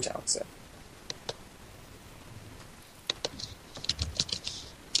the short answer.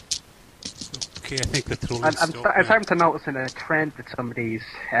 Okay, I think the troll I'm starting to notice in a trend with some of these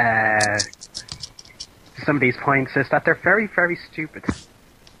points is that they're very, very stupid.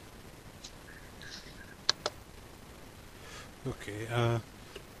 Okay.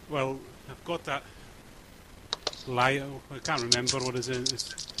 Well, I've got that lie. I can't remember what it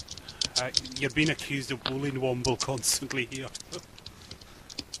is. You're being accused of bullying Womble constantly here.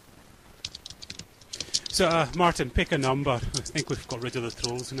 So, Martin, pick a number. I think we've got rid of the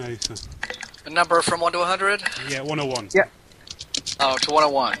trolls now. So. A number from 1 to 100? Yeah, 101. Yeah. Oh, to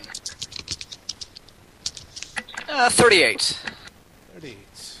 101. 38. 38.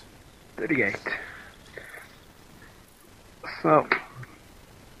 38. So.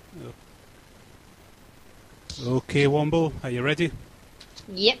 Okay, Womble, are you ready?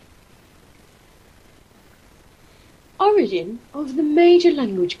 Yep. Origin of the major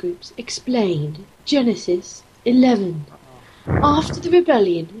language groups explained. Genesis 11. After the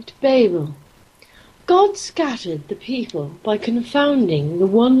rebellion at Babel, God scattered the people by confounding the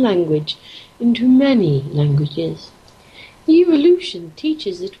one language into many languages. Evolution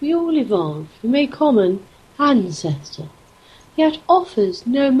teaches that we all evolved from a common ancestor, yet offers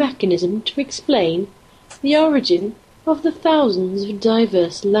no mechanism to explain the origin of the thousands of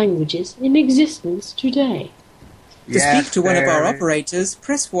diverse languages in existence today. To speak to one of our operators,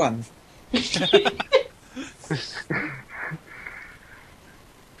 press 1.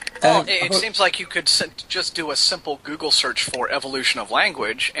 Well, it seems like you could just do a simple Google search for evolution of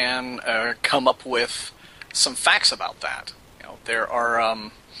language and come up with some facts about that. You know, there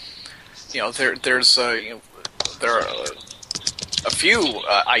are, there are a few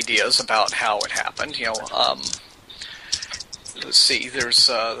ideas about how it happened. You know, let's see. There's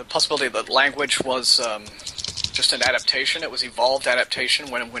the possibility that language was just an adaptation. It was evolved adaptation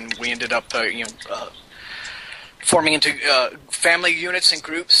when we ended up, forming into family units and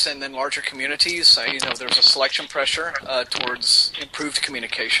groups and then larger communities. There's a selection pressure towards improved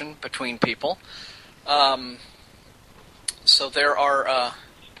communication between people. So there are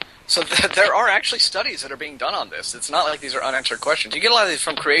actually studies that are being done on this. It's not like these are unanswered questions. You get a lot of these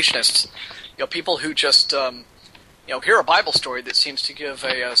from creationists, people who just hear a Bible story that seems to give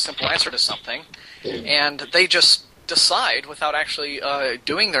a simple answer to something, and they just decide without actually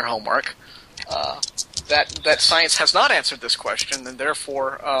doing their homework that science has not answered this question, and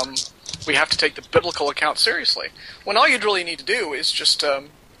therefore we have to take the biblical account seriously. When all you'd really need to do is just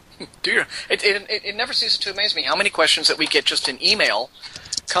do your... It never ceases to amaze me how many questions that we get just in email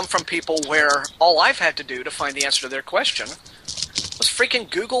come from people where all I've had to do to find the answer to their question was freaking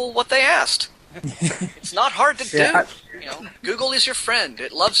Google what they asked. It's not hard to do. Google is your friend.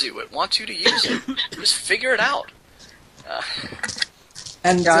 It loves you. It wants you to use it. Just figure it out.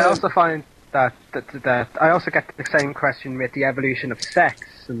 And I also find that I also get the same question with the evolution of sex,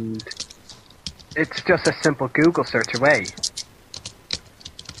 and it's just a simple Google search away.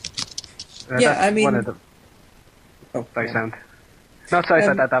 Yeah, I mean... One of the... Oh, sorry, sound. No, sorry,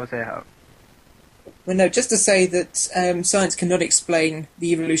 that was it. Well, no, just to say that science cannot explain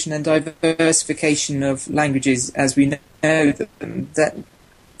the evolution and diversification of languages as we know them. That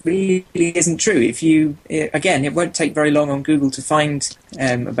really isn't true. Again, it won't take very long on Google to find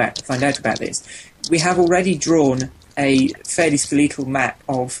out about this. We have already drawn a fairly skeletal map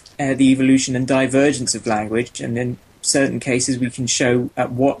of the evolution and divergence of language, and in certain cases we can show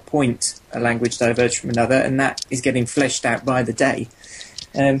at what point a language diverged from another, and that is getting fleshed out by the day.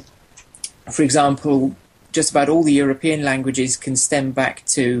 For example, just about all the European languages can stem back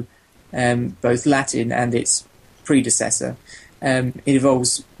to both Latin and its predecessor. It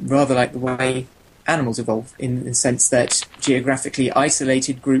evolves rather like the way animals evolve, in the sense that geographically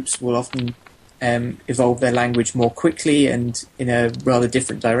isolated groups will often evolve their language more quickly and in a rather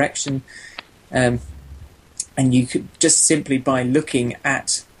different direction. And you could just simply by looking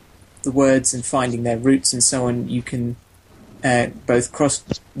at the words and finding their roots and so on, you can both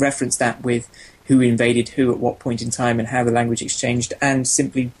cross-reference that with who invaded who at what point in time and how the language exchanged, and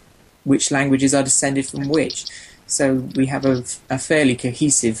simply which languages are descended from which. So we have a fairly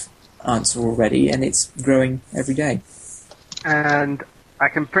cohesive answer already, and it's growing every day. And I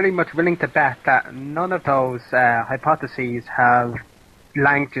can pretty much willing to bet that none of those hypotheses have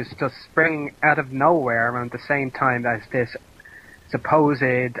languages just spring out of nowhere around the same time as this supposed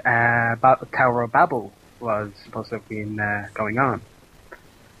Tower of Babel was supposed to have been going on.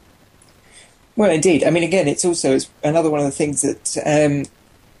 Well, indeed. I mean, again, it's another one of the things that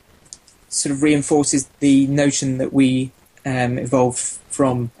sort of reinforces the notion that we evolved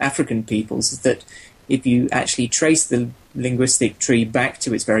from African peoples, is that if you actually trace the linguistic tree back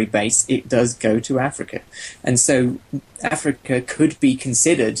to its very base, it does go to Africa. And so Africa could be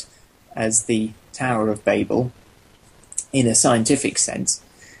considered as the Tower of Babel in a scientific sense.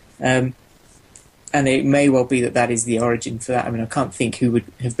 And it may well be that is the origin for that. I mean, I can't think who would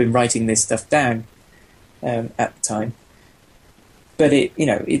have been writing this stuff down at the time. but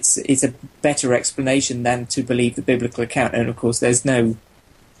it's a better explanation than to believe the biblical account. And of course, there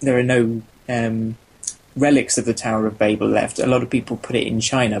are no relics of the Tower of Babel left. A lot of people put it in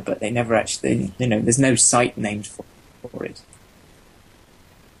China, but they never actually, there's no site named for it.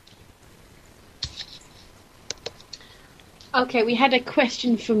 Okay, we had a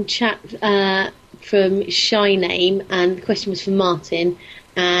question from chat from Shy Name, and the question was for Martin,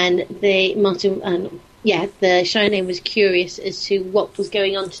 and the Shy Name was curious as to what was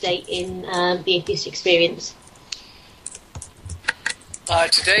going on today in the Atheists Experience.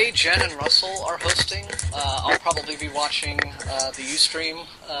 Today, Jen and Russell are hosting. I'll probably be watching the Ustream.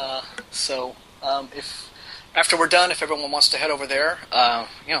 So if after we're done, if everyone wants to head over there,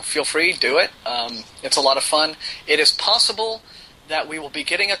 feel free, do it. It's a lot of fun. It is possible that we will be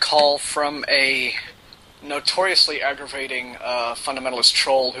getting a call from a notoriously aggravating fundamentalist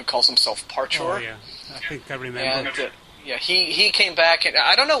troll who calls himself Parchor. Oh yeah, I think I remember. And he came back, and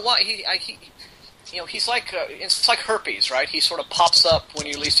I don't know why he's like it's like herpes, right? He sort of pops up when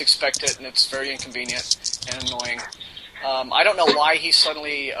you least expect it, and it's very inconvenient and annoying. I don't know why he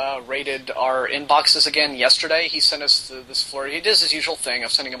suddenly raided our inboxes again yesterday. He sent us this flurry. He does his usual thing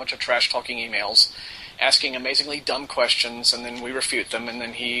of sending a bunch of trash-talking emails, asking amazingly dumb questions, and then we refute them, and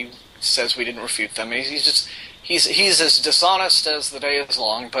then he says we didn't refute them. He's as dishonest as the day is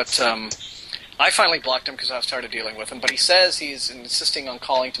long, but I finally blocked him because I was tired of dealing with him. But he says he's insisting on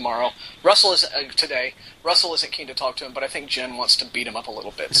calling tomorrow. Russell is today. Russell isn't keen to talk to him, but I think Jen wants to beat him up a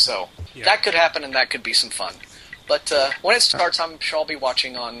little bit. So that could happen, and that could be some fun. But when it starts, I'm sure I'll be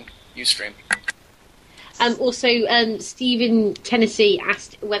watching on Ustream. Also, Stephen Tennessee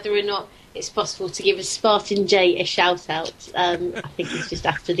asked whether or not it's possible to give a Spartan J a shout out. I think it's just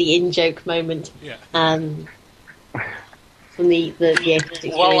after the in-joke moment. Yeah. From the Experience.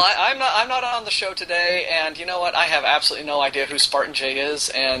 Well, I'm not on the show today, and you know what? I have absolutely no idea who Spartan J is,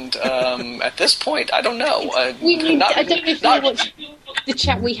 and at this point, I don't know. I don't know if you watched the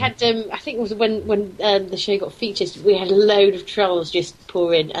chat we had. I think it was when the show got featured. We had a load of trolls just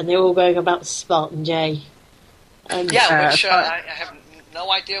pour in, and they're all going about Spartan J. Which I have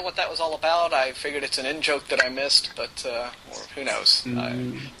no idea what that was all about. I figured it's an in-joke that I missed, but or who knows.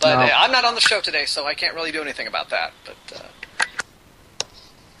 I'm not on the show today, so I can't really do anything about that. But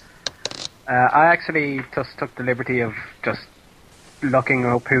I actually just took the liberty of just looking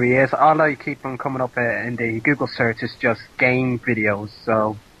up who he is. All I keep on coming up in the Google search is just game videos,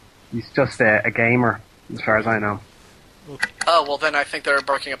 so he's just a gamer, as far as I know. Oh, well then I think they're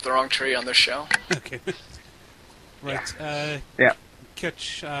barking up the wrong tree on this show. Okay. Right. Yeah.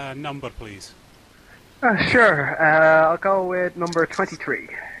 Kitch, number, please. Sure. I'll go with number 23.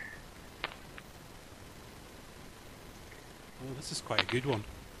 Oh, this is quite a good one.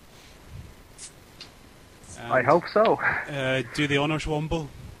 I hope so. Do the honours, Womble.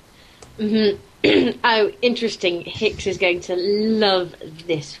 Mm-hmm. Oh, interesting. Hicks is going to love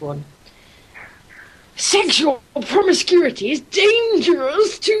this one. Sexual promiscuity is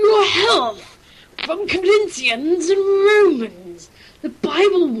dangerous to your health. From Corinthians and Romans, the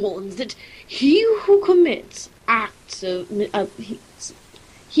Bible warns that he who commits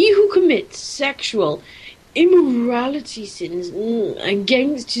sexual immorality sins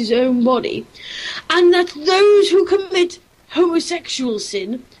against his own body, and that those who commit homosexual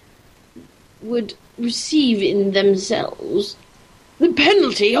sin would receive in themselves the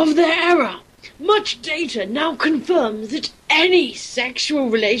penalty of their error. Much data now confirms that any sexual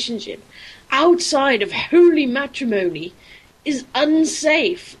relationship outside of holy matrimony is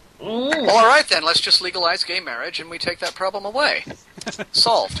unsafe. All right, then, let's just legalize gay marriage and we take that problem away.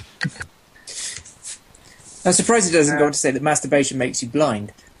 Solved. I'm surprised it doesn't go on to say that masturbation makes you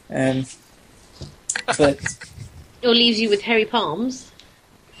blind. But or leaves you with hairy palms.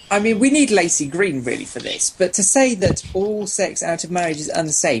 I mean, we need Lacey Green, really, for this. But to say that all sex out of marriage is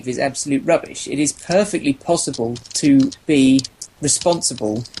unsafe is absolute rubbish. It is perfectly possible to be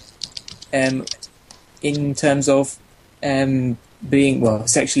responsible in terms of being, well,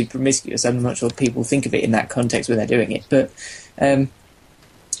 sexually promiscuous. I'm not sure people think of it in that context when they're doing it. But,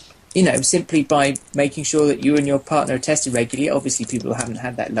 simply by making sure that you and your partner are tested regularly. Obviously, people haven't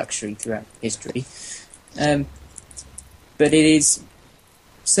had that luxury throughout history. But it is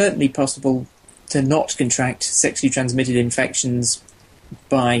certainly possible to not contract sexually transmitted infections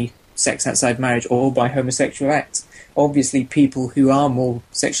by sex outside marriage or by homosexual acts. Obviously, people who are more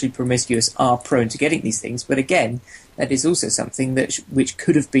sexually promiscuous are prone to getting these things, but again, that is also something that which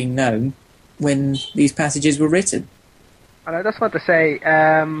could have been known when these passages were written. And I just want to say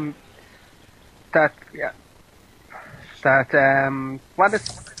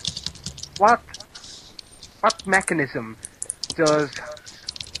what mechanism does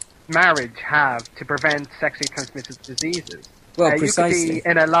marriage have to prevent sexually transmitted diseases? Well, precisely.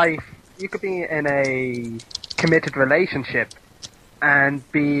 You could be in a committed relationship and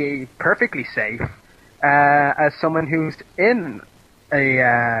be perfectly safe as someone who's in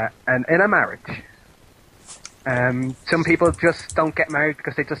a marriage. Some people just don't get married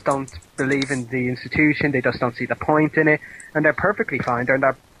because they just don't believe in the institution. They just don't see the point in it, and they're perfectly fine.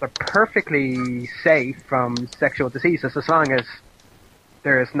 They're perfectly safe from sexual diseases as long as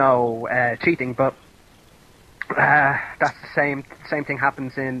there is no cheating. But that's the same thing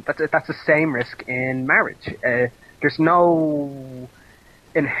happens in that's the same risk in marriage. There's no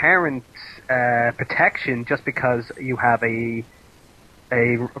inherent protection just because you have a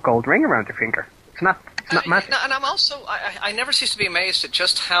gold ring around your finger. It's not magic. And I'm also, I never cease to be amazed at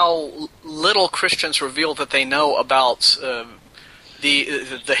just how little Christians reveal that they know about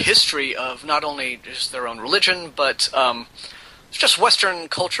the history of not only just their own religion, but just Western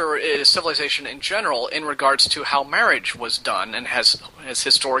culture, civilization in general, in regards to how marriage was done and has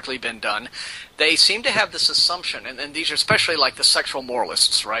historically been done. They seem to have this assumption, and these are especially like the sexual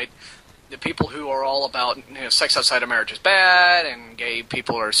moralists, right? The people who are all about sex outside of marriage is bad, and gay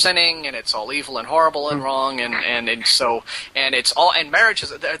people are sinning, and it's all evil and horrible and wrong, and it's all, and marriage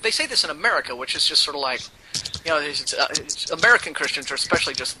is. They say this in America, which is just sort of like, American Christians are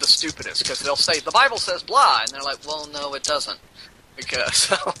especially just the stupidest, because they'll say the Bible says blah, and they're like, well, no, it doesn't,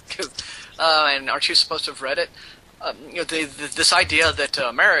 because and aren't you supposed to have read it? This idea that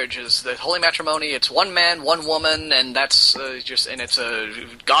marriage is the holy matrimony, it's one man, one woman, and that's and it's a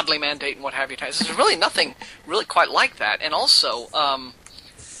godly mandate and what have you. There's really nothing really quite like that. And also,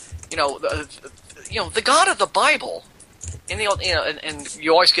 the God of the Bible in the old, and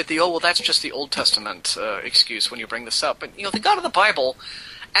you always get the that's just the Old Testament excuse when you bring this up. But the God of the Bible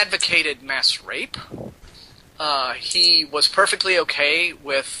advocated mass rape. He was perfectly okay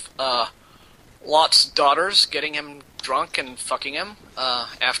with Lot's daughters getting him drunk and fucking him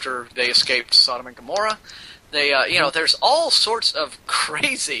after they escaped Sodom and Gomorrah. They, there's all sorts of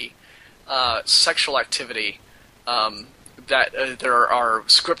crazy sexual activity that there are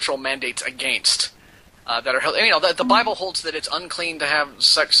scriptural mandates against. That are, the Bible holds that it's unclean to have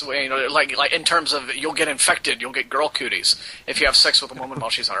sex. Like in terms of you'll get infected, you'll get girl cooties if you have sex with a woman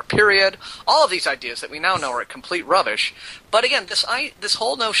while she's on her period. All of these ideas that we now know are complete rubbish. But again, this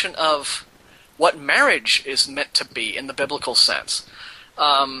whole notion of what marriage is meant to be in the biblical sense.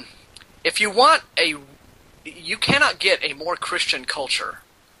 If you want you cannot get a more Christian culture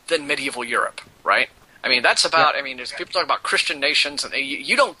than medieval Europe, right? I mean, that's about, there's people talk about Christian nations, and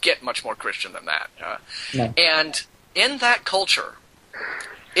you don't get much more Christian than that. No. And in that culture,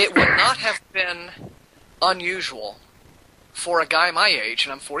 it would not have been unusual for a guy my age,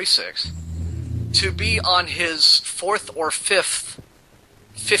 and I'm 46, to be on his fourth or fifth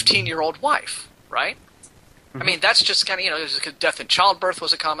 15-year-old wife, right? I mean, that's just kind of, death in childbirth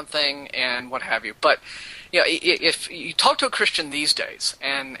was a common thing and what have you. But, if you talk to a Christian these days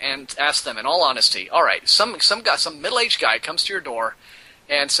and ask them in all honesty, all right, some middle-aged guy comes to your door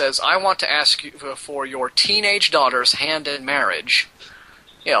and says, I want to ask you for your teenage daughter's hand in marriage,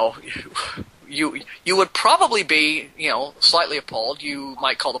 you would probably be, slightly appalled. You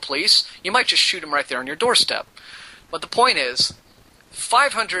might call the police. You might just shoot him right there on your doorstep. But the point is,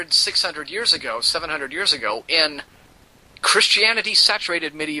 500, 600 years ago, 700 years ago, in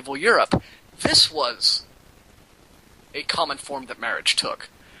Christianity-saturated medieval Europe, this was a common form that marriage took.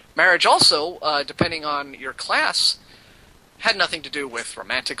 Marriage also, depending on your class, had nothing to do with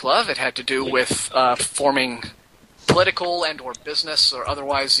romantic love. It had to do with forming political and or business or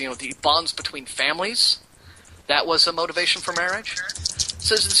otherwise, the bonds between families. That was a motivation for marriage.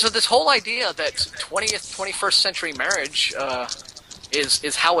 So this whole idea that 20th, 21st century marriage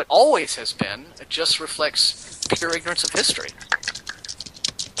is how it always has been, it just reflects pure ignorance of history.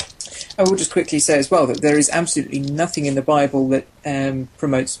 I will just quickly say as well that there is absolutely nothing in the Bible that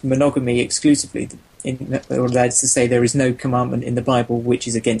promotes monogamy exclusively. Or that's to say, there is no commandment in the Bible which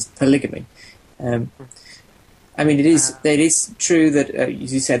is against polygamy. It is true that,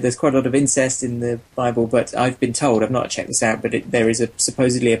 as you said, there's quite a lot of incest in the Bible, but I've been told, I've not checked this out, but there is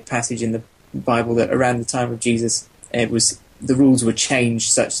supposedly a passage in the Bible that around the time of Jesus, the rules were changed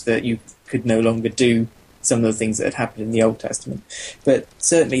such that you could no longer do some of the things that had happened in the Old Testament. But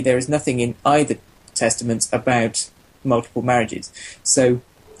certainly there is nothing in either testaments about multiple marriages. So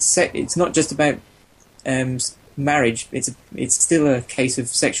it's not just about marriage. It's still a case of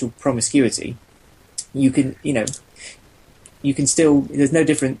sexual promiscuity. You can still, there's no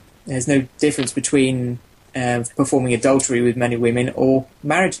difference between performing adultery with many women or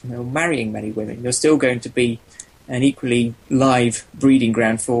marrying many women. You're still going to be an equally live breeding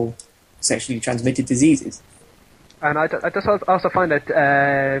ground for sexually transmitted diseases. And I just also find it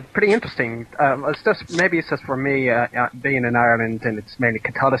pretty interesting. Maybe it's just for me, being in Ireland, and it's mainly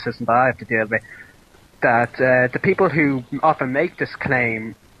Catholicism that I have to deal with, that the people who often make this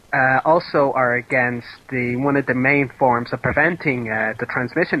claim also are against one of the main forms of preventing the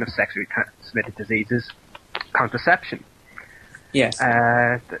transmission of sexually transmitted diseases, contraception. Yes.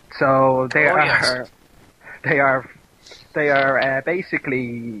 So they Yes. they are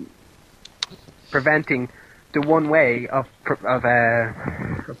basically preventing the one way of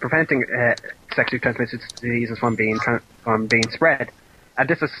preventing sexually transmitted diseases from being spread, and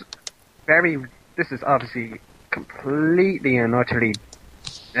this is obviously completely and utterly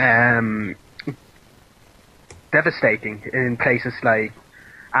devastating in places like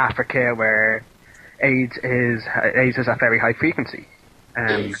Africa, where AIDS is at very high frequency.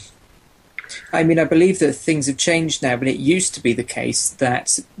 I mean, I believe that things have changed now, but it used to be the case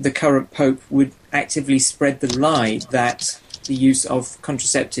that the current Pope would actively spread the lie that the use of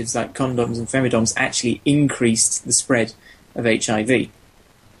contraceptives like condoms and femidoms actually increased the spread of HIV.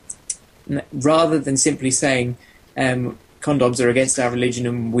 Rather than simply saying condoms are against our religion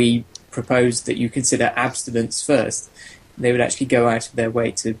and we propose that you consider abstinence first, they would actually go out of their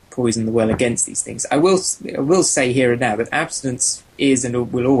way to poison the well against these things. I will say here and now that abstinence is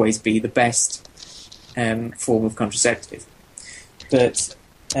and will always be the best form of contraceptive. But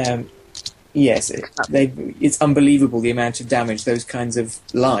yes, it's unbelievable the amount of damage those kinds of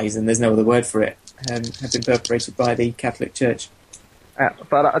lies, and there's no other word for it, have been perpetrated by the Catholic Church.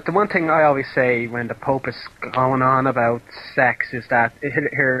 But the one thing I always say when the Pope is going on about sex is that if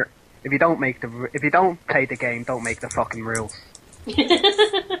you don't play the game, don't make the fucking rules.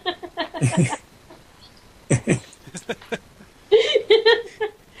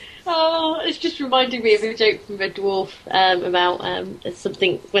 Oh, it's just reminding me of a joke from Red Dwarf about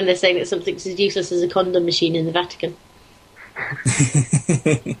something when they're saying that something's as useless as a condom machine in the Vatican.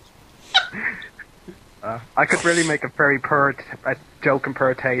 I could really make a joke in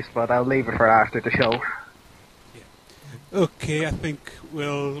poor taste, but I'll leave it for after the show. Okay, I think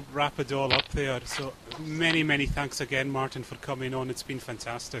we'll wrap it all up there. So many thanks again, Martin, for coming on. It's been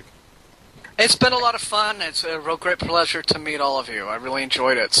fantastic. It's been a lot of fun. It's a real great pleasure to meet all of you. I really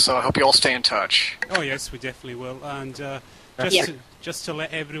enjoyed it, so I hope you all stay in touch. Oh yes, we definitely will. And just to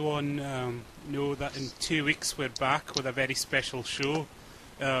let everyone know that in 2 weeks we're back with a very special show.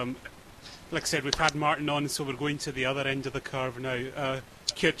 Like I said, we've had Martin on, so we're going to the other end of the curve now.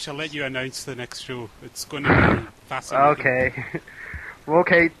 Kitch, I'll let you announce the next show. It's going to be fascinating. Okay.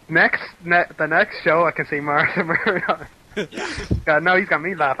 Okay, the next show I can see Martin Murdoch. No, he's got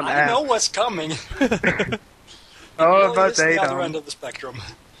me laughing. I know what's coming. Oh, but they they the other don't. end of the spectrum.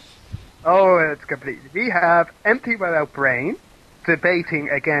 Oh, it's completely. We have Empty Without Brain debating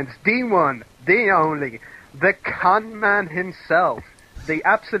against the one, the only, the con man himself, the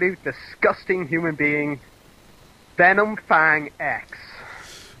absolute disgusting human being, Venom Fang X.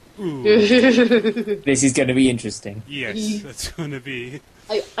 This is going to be interesting. Yes, it's going to be.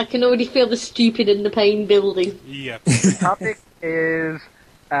 I can already feel the stupid and the pain building. Yeah. The topic is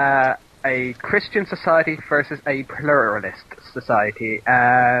a Christian society versus a pluralist society.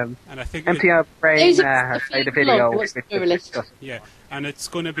 And I think Empty Out Brain has made a video. Yeah, and it's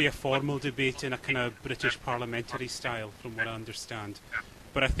going to be a formal debate in a kind of British parliamentary style, from what I understand.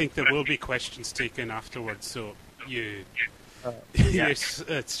 But I think there will be questions taken afterwards, so yes,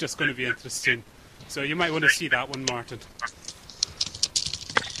 it's just going to be interesting. So you might want to see that one, Martin.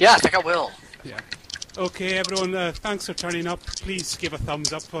 Yeah, I think I will. Yeah. Okay, everyone, thanks for turning up. Please give a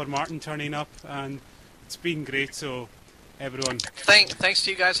thumbs up for Martin turning up, and it's been great, so everyone... Thanks to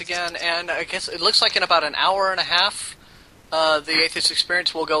you guys again, and I guess it looks like in about an hour and a half, the Atheists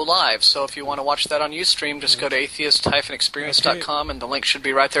Experience will go live, so if you want to watch that on Ustream, just go to atheist-experience.com, and the link should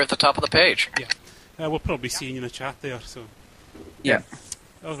be right there at the top of the page. Yeah. We'll probably see you in the chat there, so... Yeah.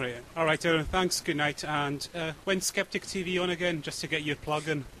 All right, everyone, thanks, good night, and when's SkepticTV on again, just to get your plug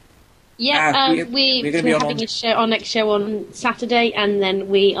in? Yeah, we're having our next show on Saturday, and then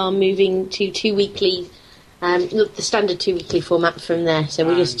we are moving to 2 weekly, the standard 2 weekly format from there. So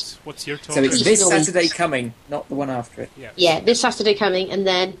we just. What's your topic? So it's this Saturday coming, not the one after it. Yeah, this Saturday coming, and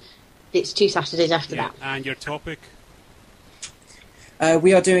then it's 2 Saturdays after that. And your topic?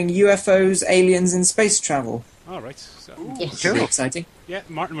 We are doing UFOs, aliens, and space travel. All right. So. Yes. Very exciting. Yeah,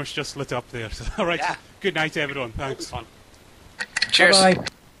 Martin was just lit up there. So, all right. Yeah. Good night, everyone. Thanks. Cheers. Bye-bye.